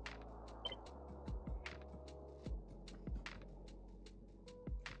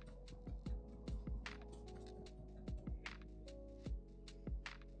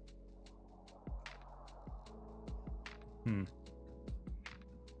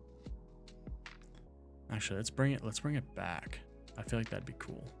 Actually, let's bring it back. I feel like that'd be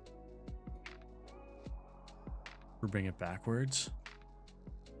cool. Or bring it backwards.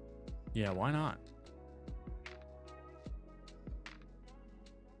 Yeah, why not?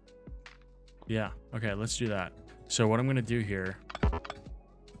 Yeah, okay, let's do that. So what I'm gonna do here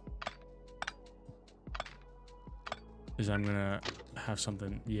is I'm gonna have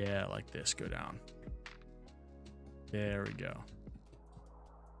something, yeah, like this go down. There we go.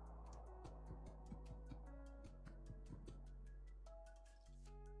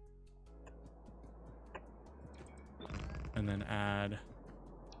 And then add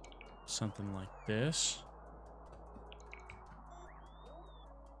something like this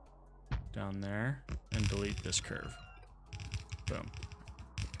down there and delete this curve. Boom.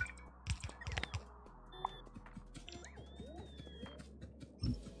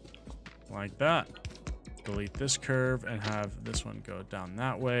 Like that. delete this curve and have this one go down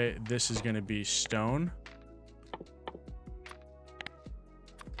that way. This is going to be stone.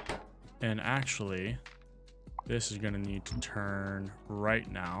 And actually, this is going to need to turn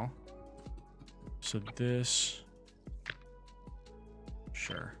right now. So this,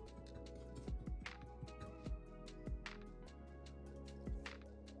 sure.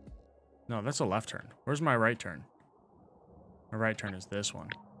 No, that's a left turn. Where's my right turn? My right turn is this one.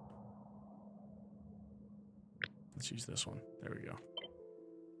 Let's use this one. There we go.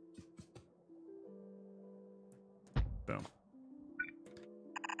 Boom.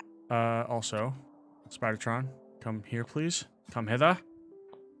 Also, Spidertron, come here, please. Come hither.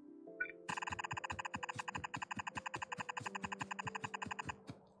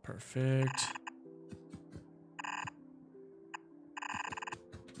 Perfect.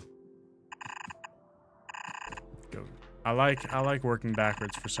 Go. I like working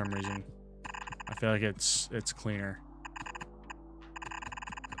backwards for some reason. I feel like it's cleaner.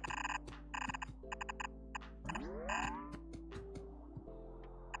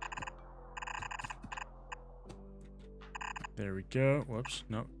 There we go. Whoops.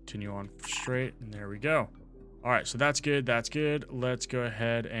 No, continue on straight. And there we go. All right, so that's good. That's good. Let's go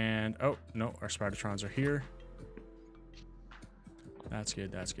ahead and... Oh, no, our Spidertrons are here. That's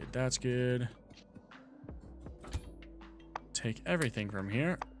good. That's good. That's good. Take everything from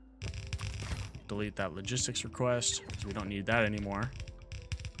here. Delete that logistics request because we don't need that anymore.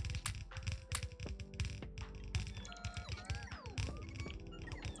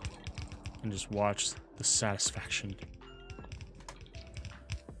 And just watch the satisfaction.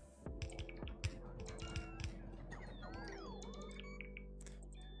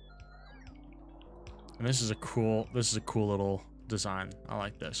 And this is a cool little design. I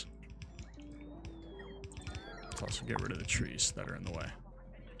like this. Let's also get rid of the trees that are in the way.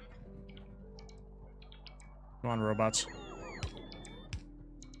 Come on, robots.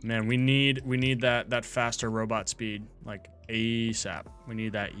 Man, we need that faster robot speed, like ASAP. We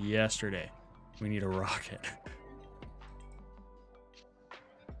need that yesterday. We need a rocket.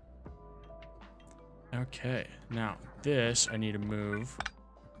 Okay, now this I need to move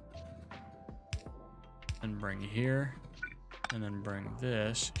and bring here, and then bring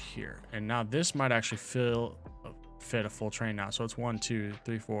this here. And now this might actually fit a full train now. So it's 1, 2,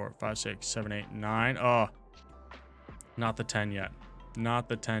 3, 4, 5, 6, 7, 8, 9. Oh, not the 10 yet. Not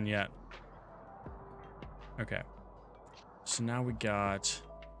the 10 yet. Okay. So now we got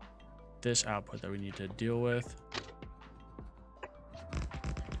this output that we need to deal with.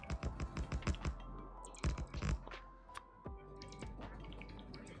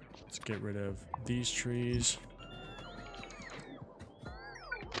 Let's get rid of these trees.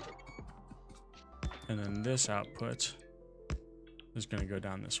 And then this output is going to go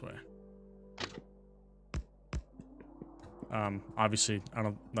down this way. Obviously, I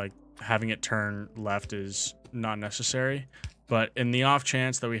don't like having it turn left is not necessary, but in the off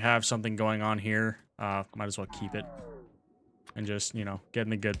chance that we have something going on here, might as well keep it and just, you know, get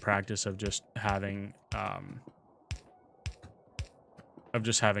in the good practice of just having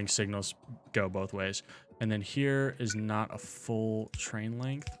signals go both ways. And then here is not a full train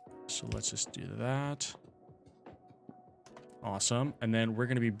length, so let's just do that. Awesome. And then we're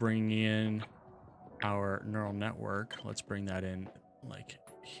going to be bringing in our neural network. Let's bring that in like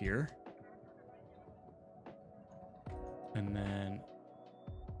here. And then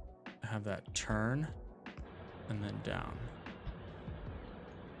have that turn and then down.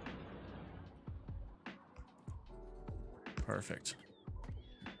 Perfect.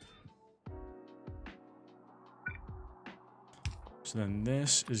 So then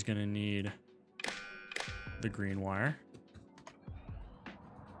this is going to need the green wire.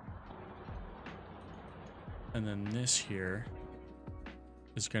 And then this here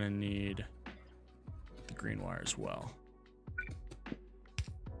is going to need the green wire as well.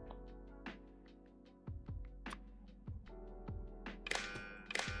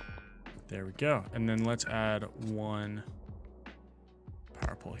 There we go. And then let's add one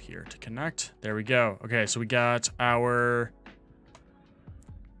power pole here to connect. There we go. Okay, so we got our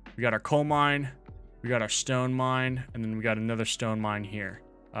coal mine, we got our stone mine, and then we got another stone mine here.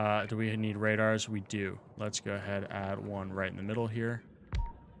 Do we need radars? We do. Let's go ahead and add one right in the middle here.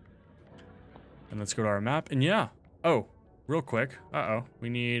 And let's go to our map. And yeah. Oh, real quick. Uh-oh. We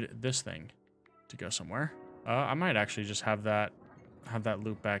need this thing to go somewhere. I might actually just have that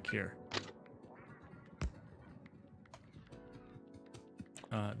loop back here.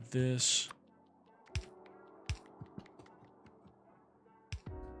 This.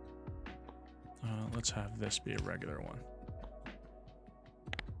 Let's have this be a regular one.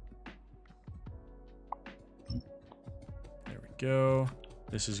 go.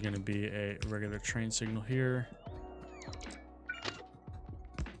 This is going to be a regular train signal here.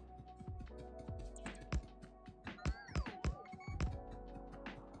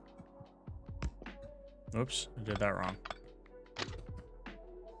 Oops, I did that wrong.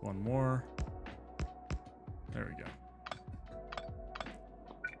 One more. There we go.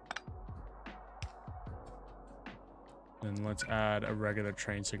 Then let's add a regular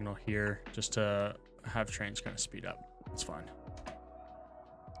train signal here just to have trains kind of speed up. That's fine.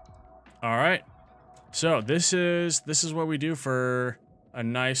 All right. So this is what we do for a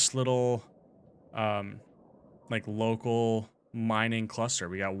nice little like local mining cluster.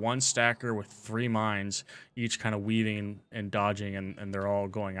 We got one stacker with 3 mines, each kind of weaving and dodging, and they're all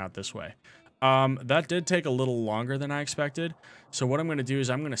going out this way. That did take a little longer than I expected. So what I'm going to do is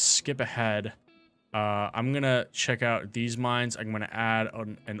I'm going to skip ahead. I'm going to check out these mines. I'm going to add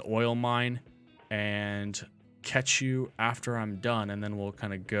an oil mine and catch you after I'm done, and then we'll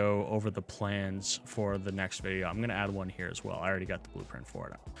kind of go over the plans for the next video. I'm going to add one here as well. I already got the blueprint for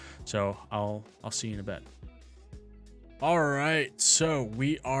it. So I'll see you in a bit. All right, so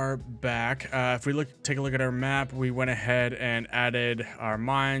we are back. If we take a look at our map, we went ahead and added our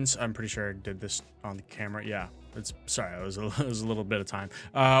mines. I'm pretty sure I did this on the camera. Yeah, sorry, it was a little bit of time.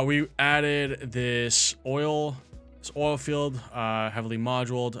 We added this oil field, heavily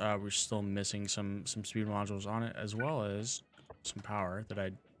moduled. We're still missing some speed modules on it, as well as some power that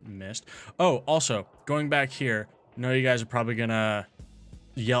I missed. Oh, also going back here, I know you guys are probably gonna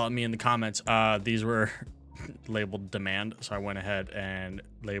yell at me in the comments. These were labeled demand, so I went ahead and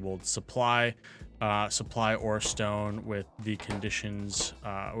labeled supply ore stone with the conditions,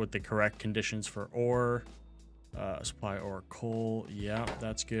 with the correct conditions for ore. Supply ore coal, yeah,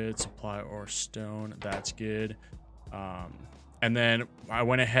 that's good. Supply ore stone, that's good. And then I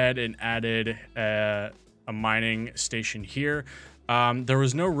went ahead and added a mining station here. There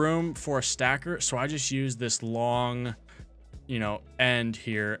was no room for a stacker, so I just used this long, end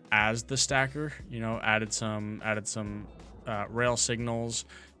here as the stacker. Added some rail signals,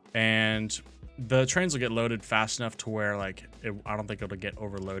 and the trains will get loaded fast enough to where I don't think it'll get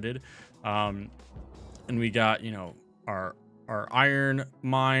overloaded. And we got our iron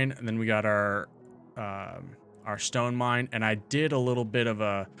mine, and then we got our stone mine. And I did a little bit of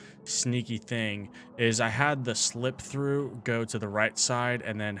a sneaky thing, is I had the slip through go to the right side,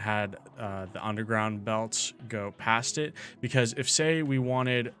 and then had the underground belts go past it, because if say we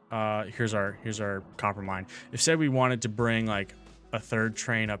wanted here's our copper mine. If say we wanted to bring like a 3rd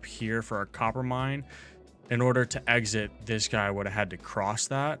train up here for our copper mine, in order to exit, this guy would have had to cross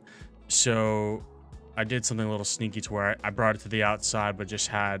that. So I did something a little sneaky to where I brought it to the outside, but just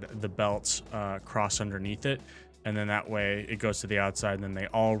had the belts cross underneath it, and then that way it goes to the outside, and then they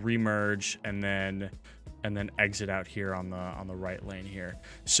all remerge, and then exit out here on the right lane here.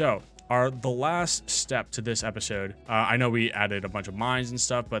 So the last step to this episode, I know we added a bunch of mines and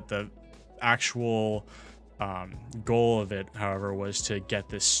stuff, but the actual goal of it, however, was to get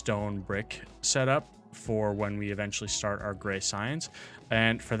this stone brick set up for when we eventually start our gray science.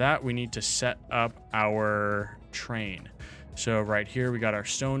 And for that, we need to set up our train. So right here, we got our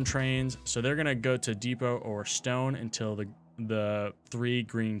stone trains. So they're gonna go to depot or stone until the 3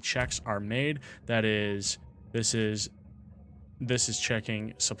 green checks are made. That is, this is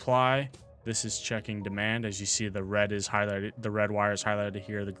checking supply. This is checking demand. As you see, the red is highlighted. The red wire is highlighted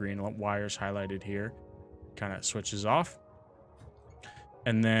here. The green wire is highlighted here. Kind of switches off.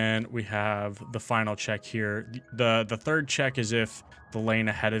 And then we have the final check here. The 3rd check is if the lane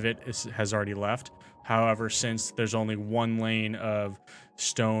ahead of it has already left. However, since there's only 1 lane of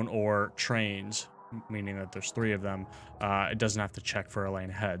stone or trains, meaning that there's 3 of them, it doesn't have to check for a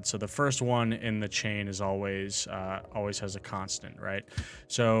lane ahead. So the first one in the chain is always has a constant, right?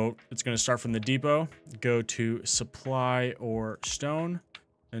 So it's going to start from the depot, go to supply or stone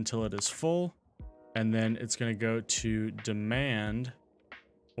until it is full, and then it's going to go to demand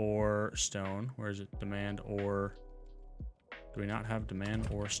or stone. Where is it? Demand or... Do we not have demand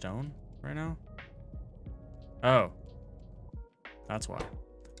or stone right now? Oh, that's why.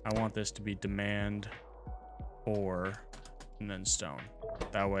 I want this to be demand or and then stone.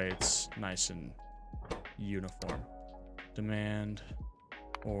 That way it's nice and uniform. Demand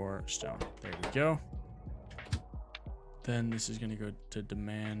or stone. There we go. Then this is going to go to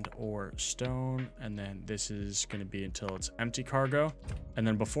demand or stone, and then this is going to be until it's empty cargo. And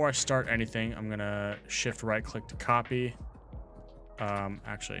then before I start anything, I'm going to shift right click to copy.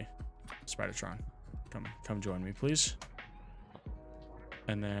 Actually, Spidertron, come join me, please.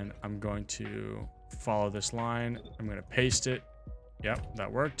 And then I'm going to follow this line. I'm going to paste it. Yep,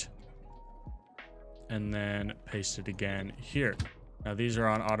 that worked. and then paste it again here. Now these are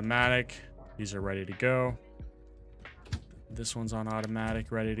on automatic. These are ready to go. This one's on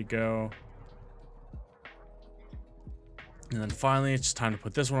automatic, ready to go. And then finally, it's time to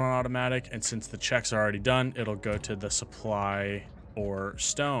put this one on automatic. And since the checks are already done, it'll go to the supply or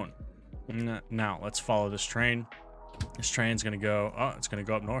stone. Now let's follow this train. This train's gonna go, oh, it's gonna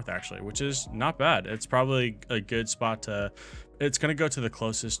go up north actually, which is not bad. It's probably a good spot to, it's gonna go to the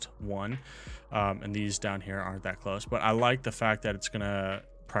closest one. And these down here aren't that close, but I like the fact that it's gonna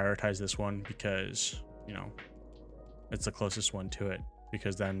prioritize this one because, you know, it's the closest one to it,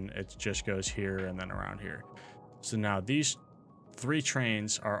 because then it just goes here and then around here. So now these 3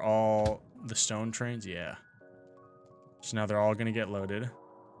 trains are all the stone trains. Yeah. So now they're all going to get loaded.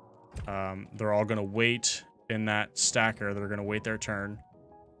 They're all going to wait in that stacker. They're going to wait their turn.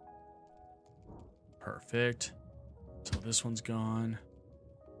 Perfect. So this one's gone.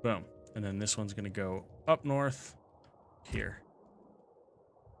 Boom. And then this one's going to go up north here.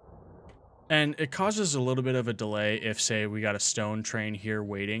 And it causes a little bit of a delay if, say, we got a stone train here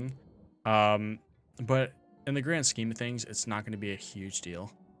waiting. But in the grand scheme of things, it's not going to be a huge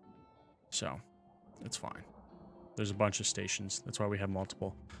deal. So it's fine. There's a bunch of stations. That's why we have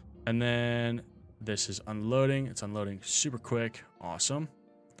multiple. And then this is unloading. It's unloading super quick. Awesome.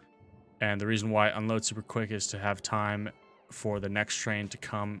 And the reason why unload super quick is to have time for the next train to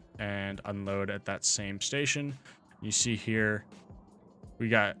come and unload at that same station. You see here, we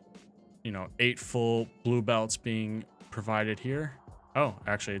got, you know, 8 full blue belts being provided here. Oh,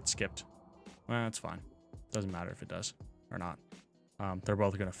 actually it skipped. Well, that's fine. Doesn't matter if it does or not. They're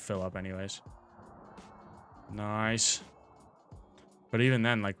both going to fill up anyways. Nice. But even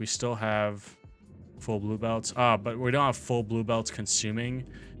then, like, we still have full blue belts. But we don't have full blue belts consuming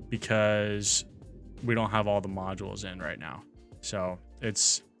because we don't have all the modules in right now. So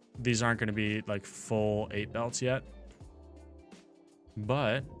these aren't going to be like full 8 belts yet.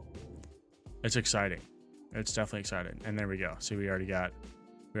 But it's exciting. It's definitely exciting. And there we go. See, we already got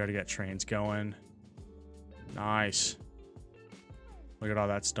trains going. Nice. Look at all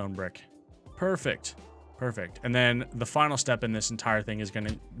that stone brick. Perfect. Perfect. And then the final step in this entire thing is going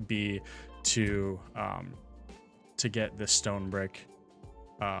to be to get this stone brick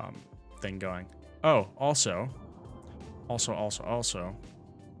thing going. Oh, also,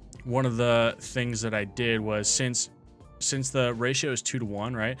 one of the things that I did was since the ratio is 2 to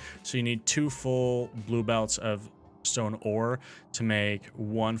 1, right? So you need 2 full blue belts of stone ore to make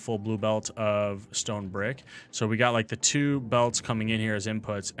 1 full blue belt of stone brick. So we got like the 2 belts coming in here as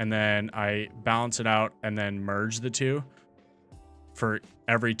inputs, and then I balance it out and then merge the 2. For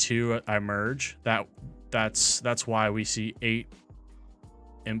every 2 I merge, that's why we see 8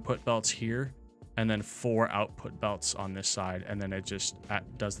 input belts here and then 4 output belts on this side, and then it just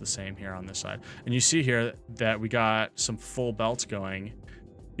does the same here on this side. And you see here that we got some full belts going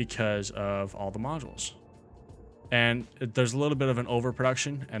because of all the modules. And there's a little bit of an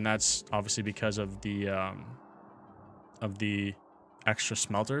overproduction, and that's obviously because of the extra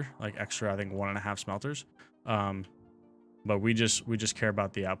smelter, like extra, I think 1.5 smelters. But we just care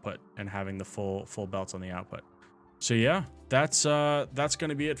about the output and having the full belts on the output. So yeah, that's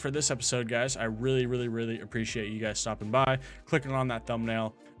gonna be it for this episode, guys. I really appreciate you guys stopping by, clicking on that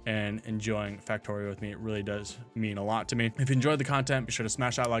thumbnail, and enjoying Factorio with me. It really does mean a lot to me. If you enjoyed the content, be sure to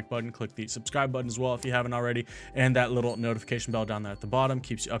smash that like button, click the subscribe button as well if you haven't already, and that little notification bell down there at the bottom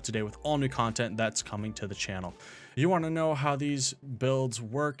keeps you up to date with all new content that's coming to the channel. If you want to know how these builds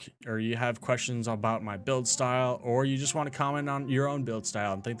work, or you have questions about my build style, or you just want to comment on your own build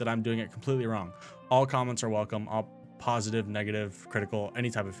style and think that I'm doing it completely wrong, all comments are welcome. All positive, negative, critical, any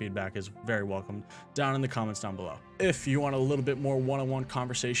type of feedback is very welcome down in the comments down below. If you want a little bit more one-on-one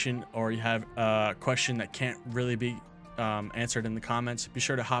conversation, or you have a question that can't really be answered in the comments, be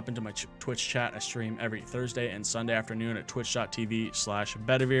sure to hop into my Twitch chat. I stream every Thursday and Sunday afternoon at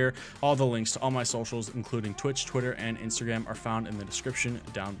twitch.tv/Bedivere. All the links to all my socials, including Twitch, Twitter, and Instagram, are found in the description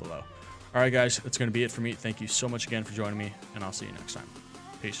down below. All right, guys, that's going to be it for me. Thank you so much again for joining me, and I'll see you next time.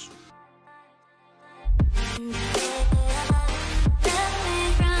 Peace.